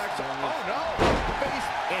suplex. Oh no. Face.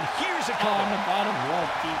 And here's a Oh, on cover. the bottom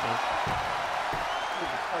rope, Jesus.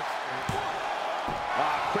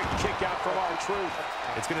 Quick kick out from R-Truth.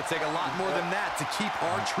 It's going to take a lot more than that to keep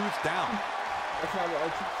R-Truth down. That's not what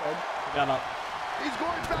R-Truth said. He got up. He's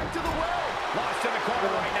going back to the well. Lost in the corner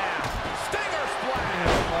right now. Stinger splash.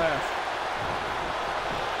 Yeah, splash.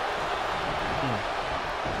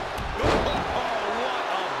 Oh, what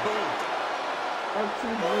a boot.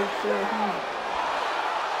 R-Truth made sure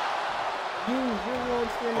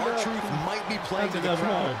R-Truth might be playing to That's the a good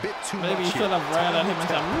crowd point. a bit too Maybe much you should here. have ran at him and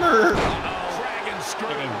said, "Murr!" Dragon Like screw.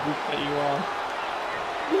 a goof that you are.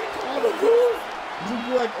 He called a goof.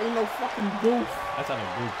 You like ain't no fucking goof. That's not a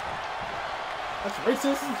goof. That's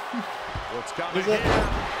racist. What's coming Is it? here?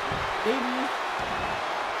 Baby.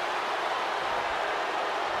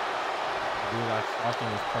 Gulak stalking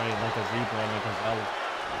his prey like a zebra and a gazelle.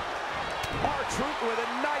 R-Truth with a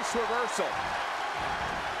nice reversal.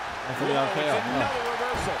 That's what he Whoa, RKO. it's No. another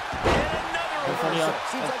reversal. And another That's what he reversal. up.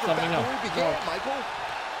 Seems That's like we're something back else. where we began, Michael.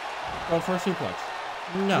 Go for a suplex.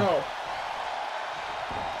 No. No.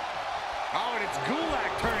 Oh, and it's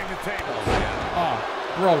Gulak turning the tables. Ah,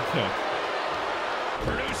 bro kick.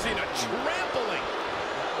 Producing a trampling.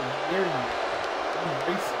 Very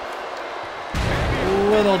racist.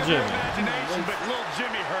 Little Jimmy. Imagination, but little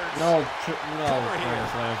Jimmy hurts. No,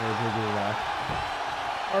 Translator for Gulak.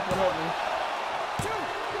 Harper, help me.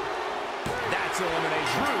 That's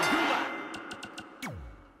elimination.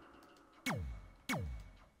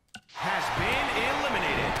 Has been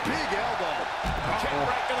eliminated. Big elbow. Kick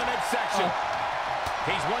right to the midsection.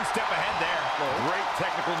 He's one step ahead there. Great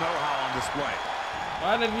technical know-how on display.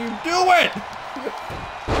 Why did you do it?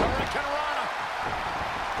 Hurricane Rana.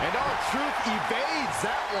 And R-Truth evades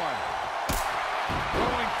that one.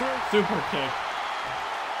 Going through. Super kick.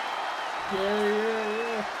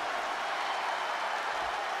 Yeah.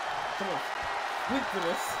 Come on. Sleep for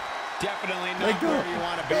this. Definitely They not go. where you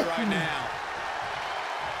want to be right now.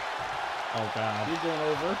 Oh god. You're going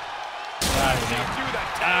over. Through the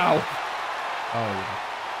Ow. Oh yeah.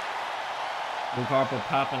 Luke Harper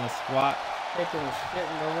popping a squat. Taking a shit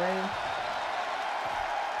in the ring.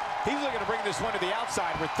 He's looking to bring this one to the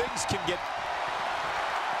outside where things can get.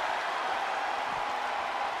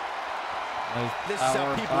 Nice This is how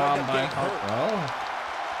power people end bomb up by getting hurt. Harper.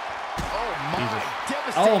 Oh my. Jesus.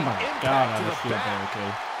 Devastating Oh my impact god, to on the the shield back.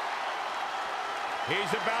 barricade.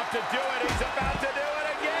 He's about to do it. He's about to do it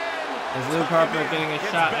again. Is Luke Harper getting a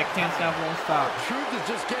shot that can't stop, won't stop? Truth is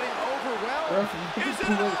just getting overwhelmed.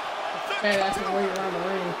 Badass way around the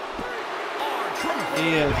ring. He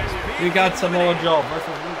is. We got Samoa Joe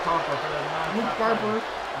versus Luke Harper for the Luke Harper.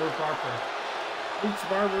 Luke Harper. Luke's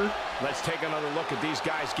barber. Let's take another look at these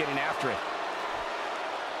guys getting after it.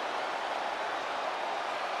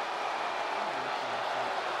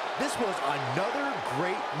 This was another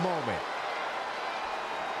great moment.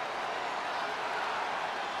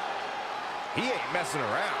 He ain't messing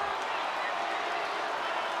around.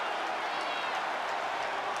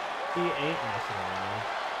 He ain't messing around.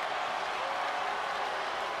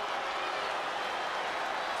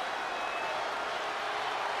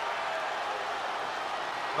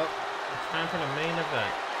 Oh, it's time for the main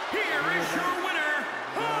event. Here is your winner,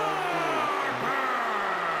 Harper!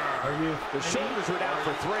 Are you? The shoulders are down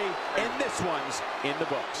for 3, and this one's in the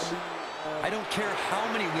books. I don't care how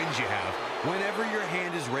many wins you have, whenever your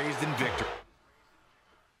hand is raised in victory.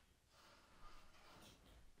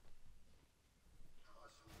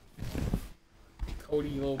 Cody,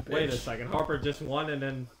 little bitch. Wait a second. Harper just won and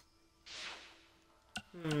then.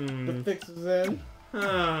 The fix is in.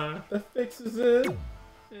 Huh. The fix is in.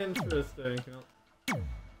 Interesting.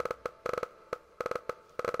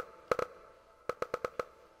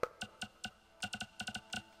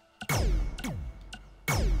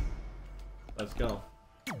 Let's go.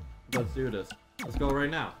 Let's do this. Let's go right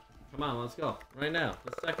now. Come on, let's go. Right now.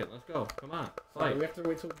 This second. Let's go. Come on. Fight. We have to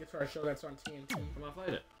wait till we get to our show that's on TNT. Come on,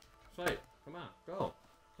 fight it. Fight. Come on. Go.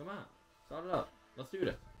 Come on. Start it up. Let's do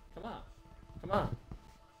this. Come on. Come on.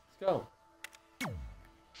 Let's go.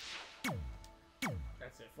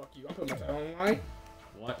 That's it. Fuck you. I'm putting my title on the line.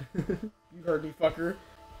 What? You heard me, fucker.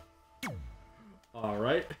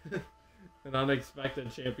 Alright. An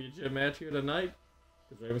unexpected championship match here tonight.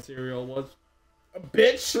 Because Rey Mysterio was a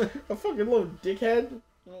bitch. A fucking little dickhead.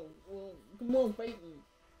 Well, come on, fight me.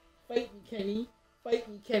 Fight me, Kenny. Fight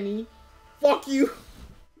me, Kenny. Fuck you.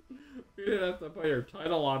 You didn't have to put your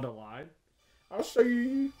title on the line. I'll show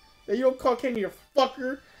you that you don't call Kenny a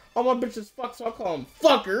fucker. All my bitches fuck, so I'll call them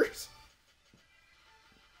fuckers.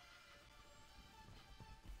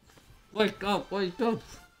 Wake up, wake up.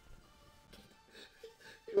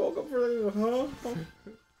 You woke up for like, huh?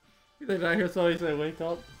 You think I hear somebody say wake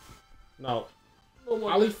up? No.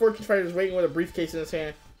 Ali's Fortune Fighter's waiting with a briefcase in his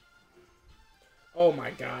hand. Oh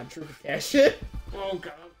my god, Drew cash it. Oh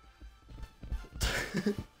god.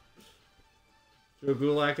 Drew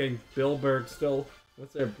Gulak and Bill Berg still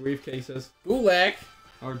with their briefcases. Gulak?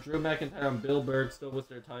 Or Drew McIntyre and Bill Berg still with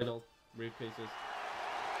their title briefcases.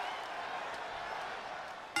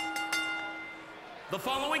 The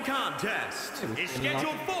following contest is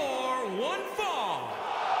scheduled for one fall.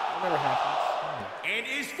 That never happens. And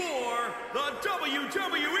is for the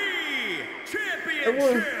WWE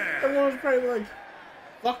Championship. Everyone's probably like,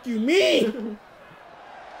 fuck you, me!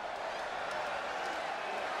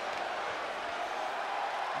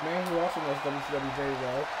 Man who also knows WCW very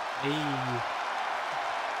well. Hey.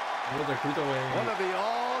 One of the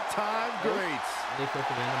all-time greats. They cook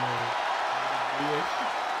an animal.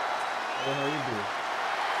 Oh, how you do?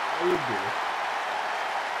 How you do?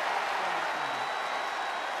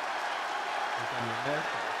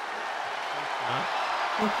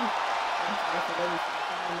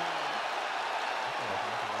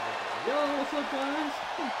 Yo, what's up, guys?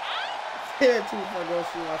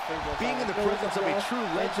 Being in the presence of a true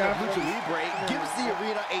legend of Lucha Libre gives the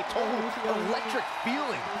arena a total electric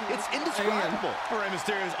feeling. It's indescribable. Rey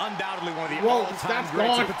Mysterio is undoubtedly one of the Well, all-time that's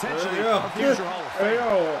greats gone. and potentially There you go. a future Hall of Fame.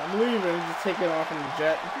 I'm leaving. Just take it off in the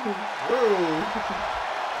jet.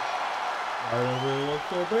 I don't really look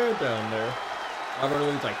so bad down there.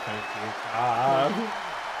 Everyone's like, thank you, God.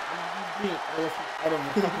 Being out of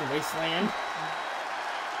the fucking wasteland.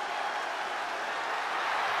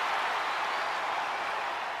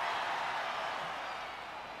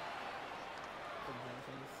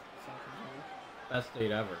 Best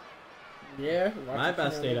date ever. Yeah. My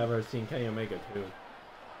best date ever is seeing Kenny Omega too.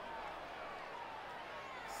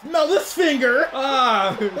 Smell this finger!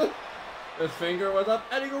 Ah! This finger was up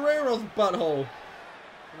Eddie Guerrero's butthole.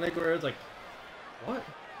 And Eddie Guerrero's like, what?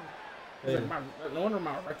 He's like, no wonder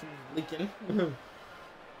my rectum is leaking.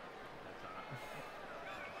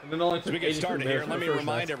 And then only As we get started here, let me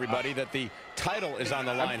remind everybody that the title is on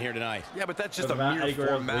the line here tonight. Yeah, but that's just But a about mere Eddie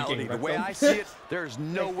Guerrero's formality. leaking The way rectum. I see it, there's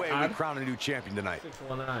no way we crown a new champion tonight.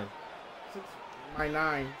 619.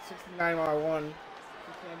 69 while I won.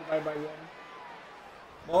 69 divided by 1.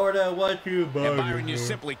 More than what you And bought. Byron, you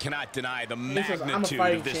simply cannot deny the magnitude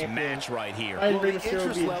of this match right here. Well, the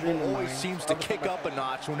interest level always seems to kick up a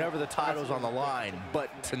notch whenever the title's on the line.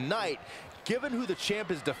 But tonight, given who the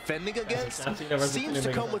champ is defending against, seems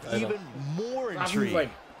to come with even more intrigue.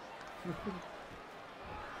 Like,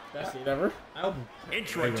 best date ever.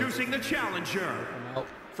 Introducing the challenger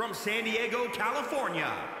from San Diego,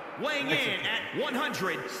 California, weighing in at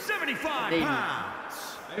 175 pounds.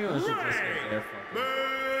 I think it was just there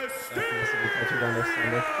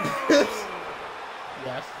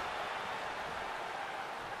Yes.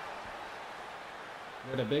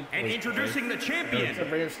 And introducing the champion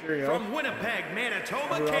from Winnipeg,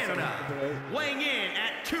 Manitoba, Canada, weighing in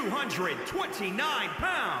at 229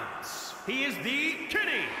 pounds. He is the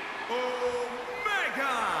Kenny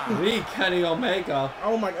Omega. The Kenny Omega.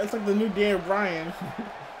 Oh my god, it's like the new Dan Bryan.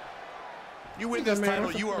 You win this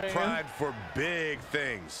title, you are primed for big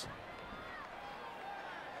things.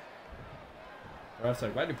 Ref's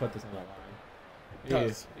like, why'd you put this on the line?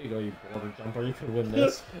 Here you go, you border jumper. You could win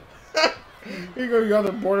this. Here you go, you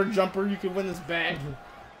other border jumper. You can win this bag.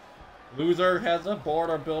 Loser has a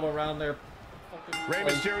border built around their Rey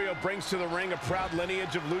Mysterio brings to the ring a proud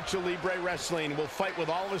lineage of Lucha Libre wrestling. Will fight with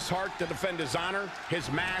all his heart to defend his honor,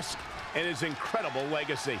 his mask, and his incredible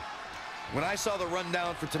legacy. When I saw the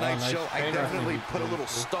rundown for tonight's show, I definitely put a little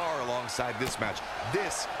star alongside this match.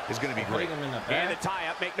 This is going to be great. And the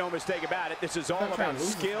tie-up, make no mistake about it. This is all about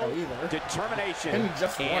skill, determination, and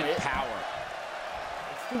power.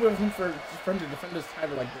 It's stupid of him for him to defend his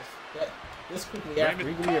title like this quickly after.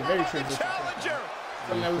 He can be a very transition.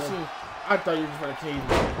 Something that we've seen. I thought you were just going to Canadian.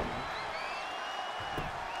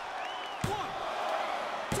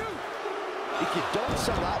 If you don't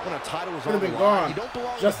sell out when a title is on the line, you don't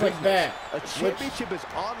belong just like that. A championship is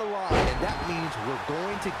on the line, and that means we're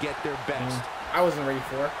going to get their best. I wasn't ready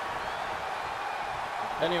for it.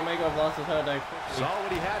 Kenny Omega lost his head that quickly. Saw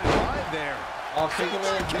what he had in mind there. All taking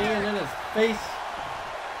away his knee and in his face.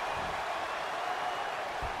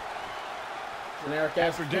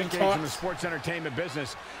 After decades in the sports entertainment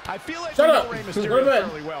business, I feel like we know Rey Mysterio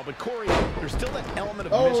fairly well, but Corey, there's still that element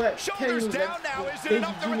of shoulders down now. Is it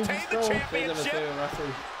enough to retain the championship?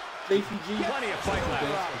 Plenty of fight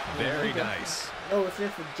left. Very nice. No, it's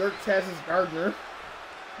just for Jerk Taz's Gardner.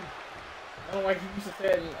 I don't like he used to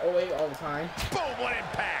say it in 08 all the time. Boom, what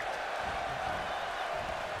impact!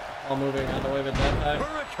 All moving on the way with that time.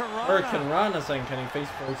 Hurricane Rana saying, can he face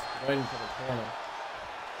first right into the corner?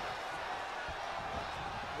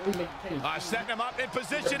 Setting him up in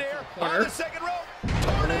position here on the second rope.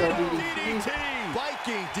 Tornado DDT.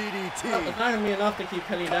 Viking DDT. It's not going to be enough to keep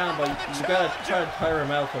Kenny down, but you got to try to tire him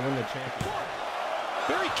out to win the championship.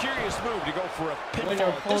 Very curious move to go for a pinfall. When your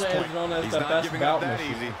opponent is known as the best bout machine,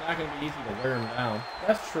 easy. It's not going to be easy to wear him down.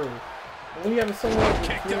 That's true. But when you have someone like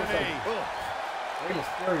Rey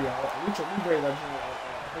Mysterio, a Lucha Libre legend,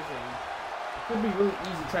 it could be really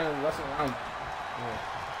easy trying to wrestle around. Yeah.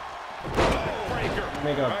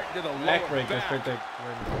 Make a backbreaker straight to Rey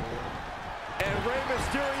Mysterio. And Rey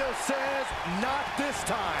Mysterio says, not this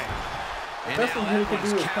time. The best thing he could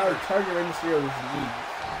do is probably target Rey Mysterio's knees.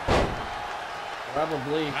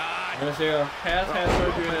 Probably. Rey Mysterio has had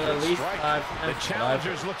surgery in at least 5 times. The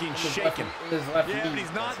challenger's looking shaken. His left knee. But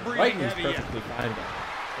he's not breathing right knee's heavy yet. perfectly fine.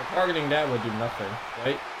 So targeting that would do nothing,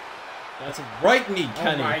 right? That's a right knee,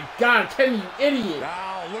 Kenny. Oh my God, Kenny, you idiot!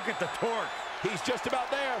 Wow, look at the torque. He's just about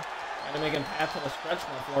there. Trying to make him tap to the stretch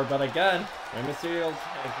mark floor, but again, Rey Mysterio's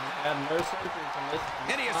had no surgery from this.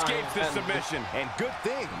 And he escapes the submission. And good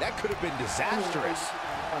thing, that could have been disastrous.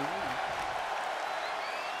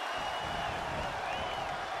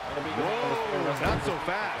 Whoa, not so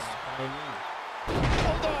fast.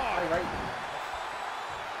 Hold on.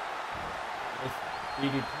 This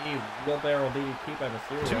DDT, wheelbarrow DDT by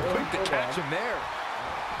Mysterio. Too quick to catch him there.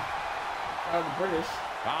 The British.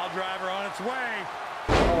 Pile driver on its way.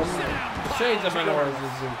 Shades of Minoru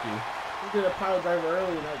Suzuki. He did a pile driver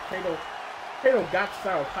early, like Kato got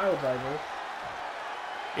style pile driver.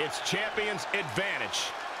 It's champion's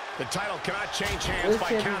advantage. The title cannot change hands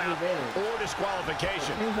by countout or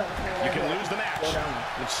disqualification. You can lose the match,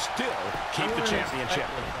 but still keep the championship.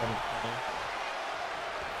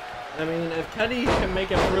 I mean, if Kenny can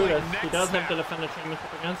make it through this, he does have to defend the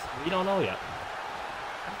championship against. We don't know yet.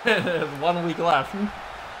 There's 1 week left.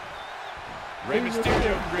 Rey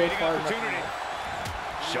Mysterio creating opportunity.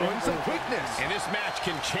 Showing some quickness. And this match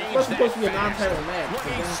can change It's that supposed to be a fast. non-title match.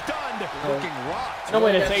 Looking stunned. Looking rocked. No,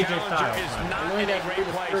 wait, it's AJ Challenger Styles. is Man. not in a great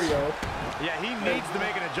place. Yeah, he needs to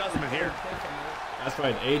make an adjustment here. That's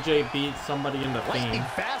right, AJ beat somebody in the Lightning Fiend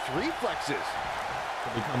fast reflexes. to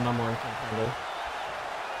become #1 contender.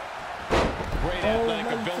 Great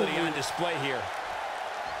athletic ability on display here.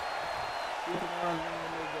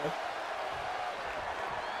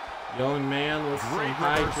 Young man with some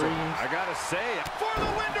high dreams. I gotta say, for the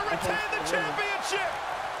win to retain the championship.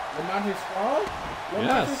 Lamonte Strong?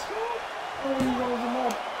 Yes. Oh, he rolls him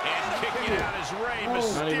up. And kicking out is Rey Not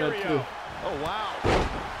even a 2. Mysterio. Oh, wow.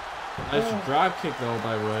 Nice drop kick though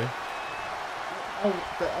by Rey.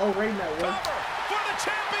 Oh, Rey Network. Cover for the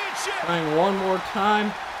championship. Trying one more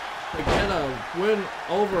time to get a win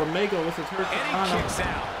over Omega with his And he Hurricane. kicks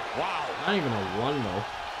out. Wow. Not even a 1 though.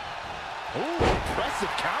 Ooh, impressive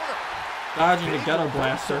counter. Dodging the Ghetto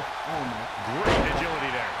Blaster. Oh my. Great agility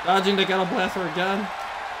there. Dodging the Ghetto Blaster again.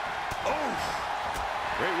 Oh,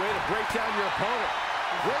 great way to break down your opponent.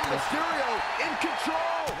 Rey Mysterio in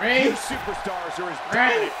control. Rey. These superstars are as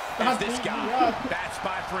Rey. dominant as this Stop guy. beating me up. Bad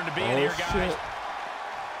spot for him to be in Oh here, guys. Oh, shit.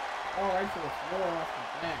 right to the floor off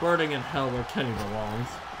the back. Burning in hell where Kenny belongs.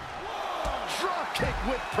 Drop kick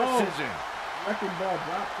with precision. Wrecking ball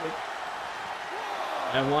drop kick.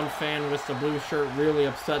 And one fan with the blue shirt really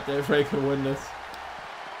upset that Rey could win this.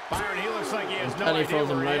 Byron, he looks like he has no Kenny idea throws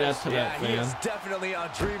him where right he out is. to that He is fan. definitely on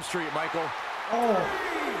Dream Street, Michael. Oh.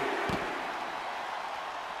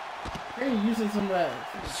 Kenny using some of that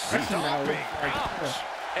aggression now. Stomping. Like, Ouch.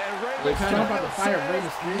 And Rey They kind of about to fire says, Rey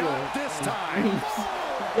Mysterio. not this time.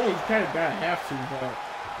 Yeah, he's kind of gotta have to, but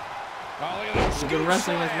He's been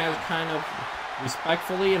wrestling this match kind of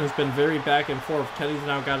respectfully, and it's been very back and forth. Kenny's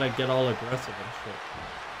now got to get all aggressive and shit.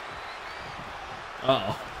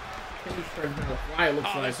 Uh-oh. Kenny's starting to fly, it looks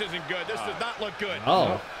like. This isn't good. This does not look good.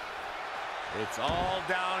 Oh. It's all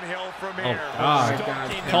downhill from Oh, here. God.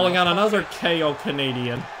 God. Calling out another KO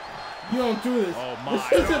Canadian. You don't do this. Oh, my.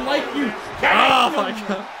 This isn't like you. Oh, my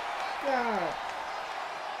God. God.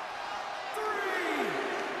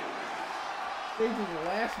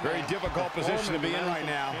 Last Very match. difficult position to be in right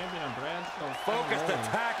now. Focused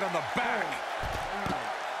attack on the back.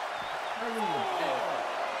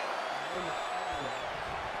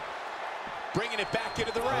 Bringing it back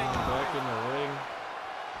into the ring. Back in the ring.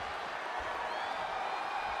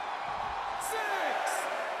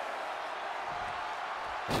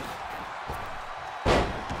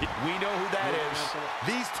 We know who that is.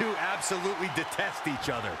 These two absolutely detest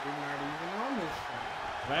each other. You're not even on this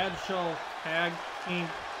show. Bradshaw Tag Team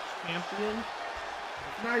Champion.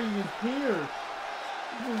 It's not even here.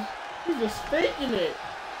 He's just faking it.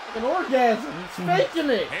 Like an orgasm. He's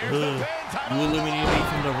faking it. Here's the pin. You eliminated me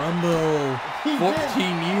from the Rumble He 14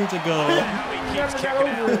 did. years ago. Now he He keeps never got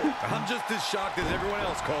kicking over out. it. I'm just as shocked as everyone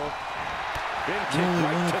else, Cole. Been You kicked only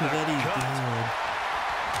right won it to because the Eddie's gut. dead.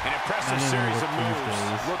 An impressive I didn't series know of what moves.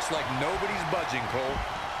 Tuesdays. Looks like nobody's budging, Cole.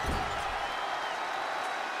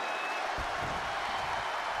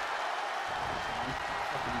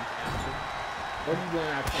 What are you doing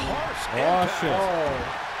out there? Harsh Oh, impact. shit. Oh.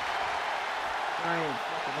 Giant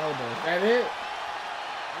fucking elbow. Is that it?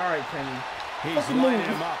 Alright, Kenny. He's Fucking lining move.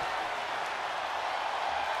 him up.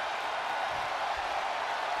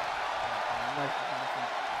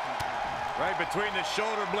 Right between the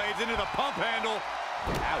shoulder blades into the pump handle.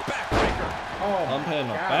 Out. Backbreaker. Oh, I'm hitting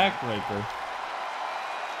a God. backbreaker.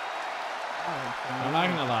 Alright, Kenny. I'm not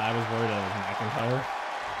gonna lie, I was worried it was McIntyre.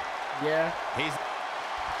 Yeah. He's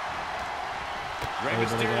Rey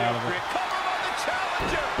Everybody get out of Mysterio. it. Recovered by the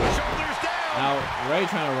challenger. Shoulders down. Now, Ray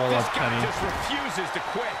trying to roll This up guy Kenny. just refuses to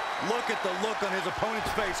quit. Look at the look on his opponent's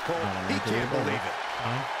face, Cole. He can't believe it.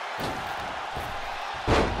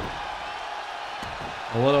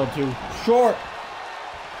 A little too short.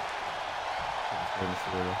 He's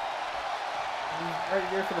right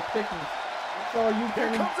there for the pickings. It's all you, Here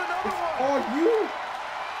Kenny. comes another It's one. all you.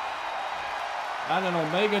 Not an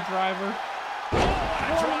Omega driver. Looks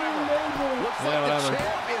Yeah, like whatever. the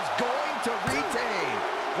champ is going to retain.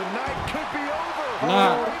 The night could be over.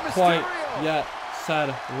 Not Rey quite Mysterio. yet,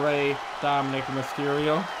 said Ray Dominic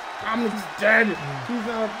Mysterio. Dominic's dead. He's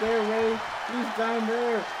not up there, Ray. He's down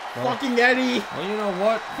there. Fucking Eddie. Well, you know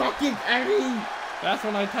what? Fucking Eddie. That's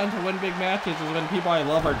when I tend to win big matches, is when people I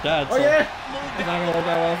love are dead. Oh, So yeah. it's not gonna work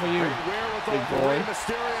that well for you. Great wherewithal Big for boy. Rey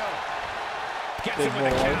Mysterio. Gets Big him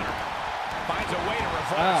with a boy. counter. Finds a way to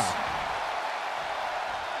reverse. Ah.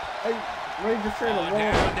 Hey, Ray just tried to Oh, roll.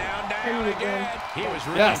 down Kenny again. again. He was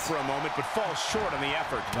ready Yes. for a moment, but falls short on the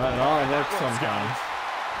effort. But it all works sometimes.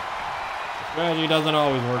 Strategy doesn't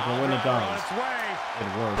always work, but when it On does, its way. it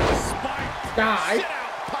works. Spike. Die. Sit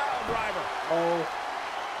out. Pile driver. Oh.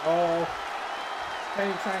 Oh.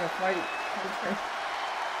 Kenny trying to fight.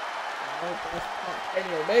 Oh, that's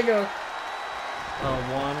Kenny Omega.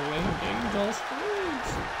 One-winged angel screams.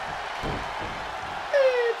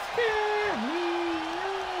 It's Kenny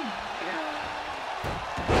Omega.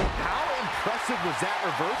 How impressive was that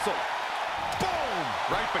reversal? Boom!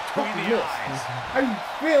 Right between the Yes. eyes. How you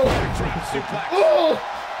feel? Drop suplex. Oh!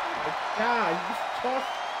 My God, you just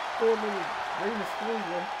tossed poor little Rey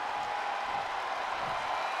Mysterio.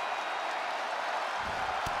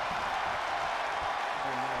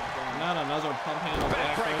 Not another pump handle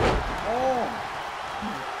backbreaker. Oh!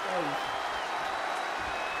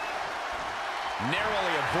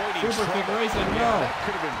 Narrowly avoiding Super kick trouble. racing, Yeah, no. that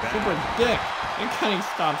could have been bad. Super dick. And Kenny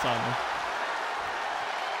stomps on him.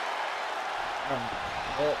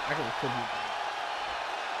 Well, I could have killed you.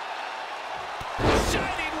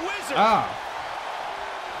 Shining wizard. Ah.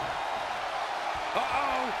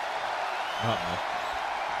 Uh-oh. Uh-oh.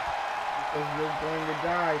 Because you're going to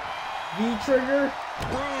die. V-trigger.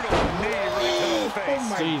 Brutal knee right to the Oh face.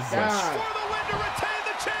 my Jesus. God. For the win to retain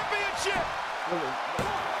the championship. Look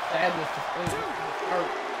at sadness just in his heart.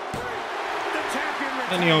 The champion retains.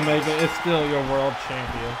 Kenny Omega is still your world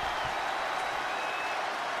champion.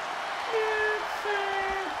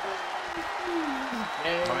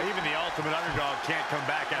 Even the ultimate underdog can't come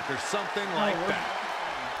back after something like that.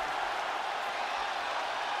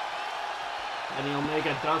 Kenny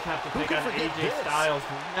Omega does have to Who take could on forget AJ this? Styles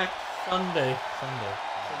next Sunday.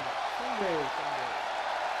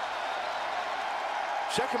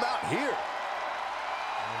 Check him out here.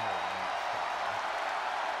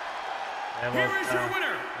 Here is your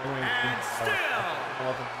winner, and still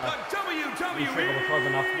the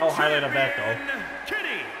WWE No highlight of that, Champion,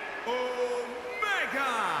 Kenny Omega.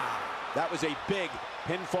 That was a big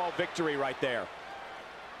pinfall victory right there.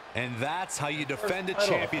 And that's how you defend a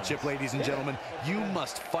championship, ladies and gentlemen. You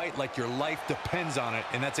must fight like your life depends on it,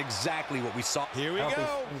 and that's exactly what we saw. Here we go.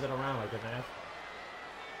 Spins it around like an ass.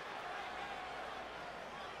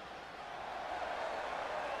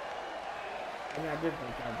 I mean, I did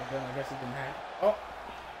think that, but then I guess it didn't happen. Oh!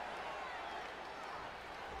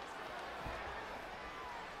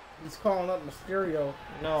 He's calling up Mysterio,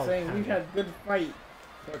 saying we've had good fight,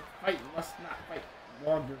 but fight must not fight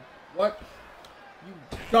longer. What? You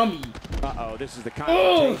dummy! Uh-oh, this is the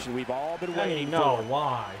confrontation we've all been waiting for.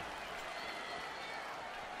 Why?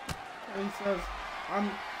 And he says, I'm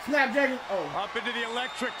snapjacking. Oh. Up into the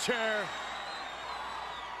electric chair.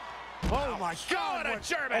 Oh my God! What a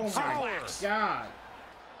German suplex. God.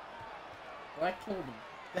 That killed him.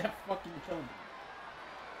 That fucking killed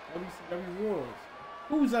him. WCW rules.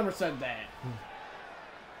 Who's ever said that?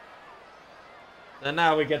 And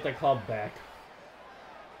now we get the club back.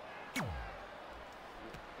 That's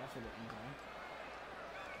what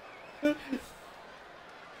it means.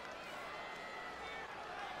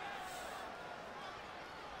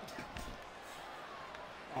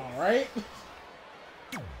 All right.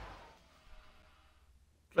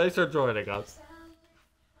 Thanks for joining us.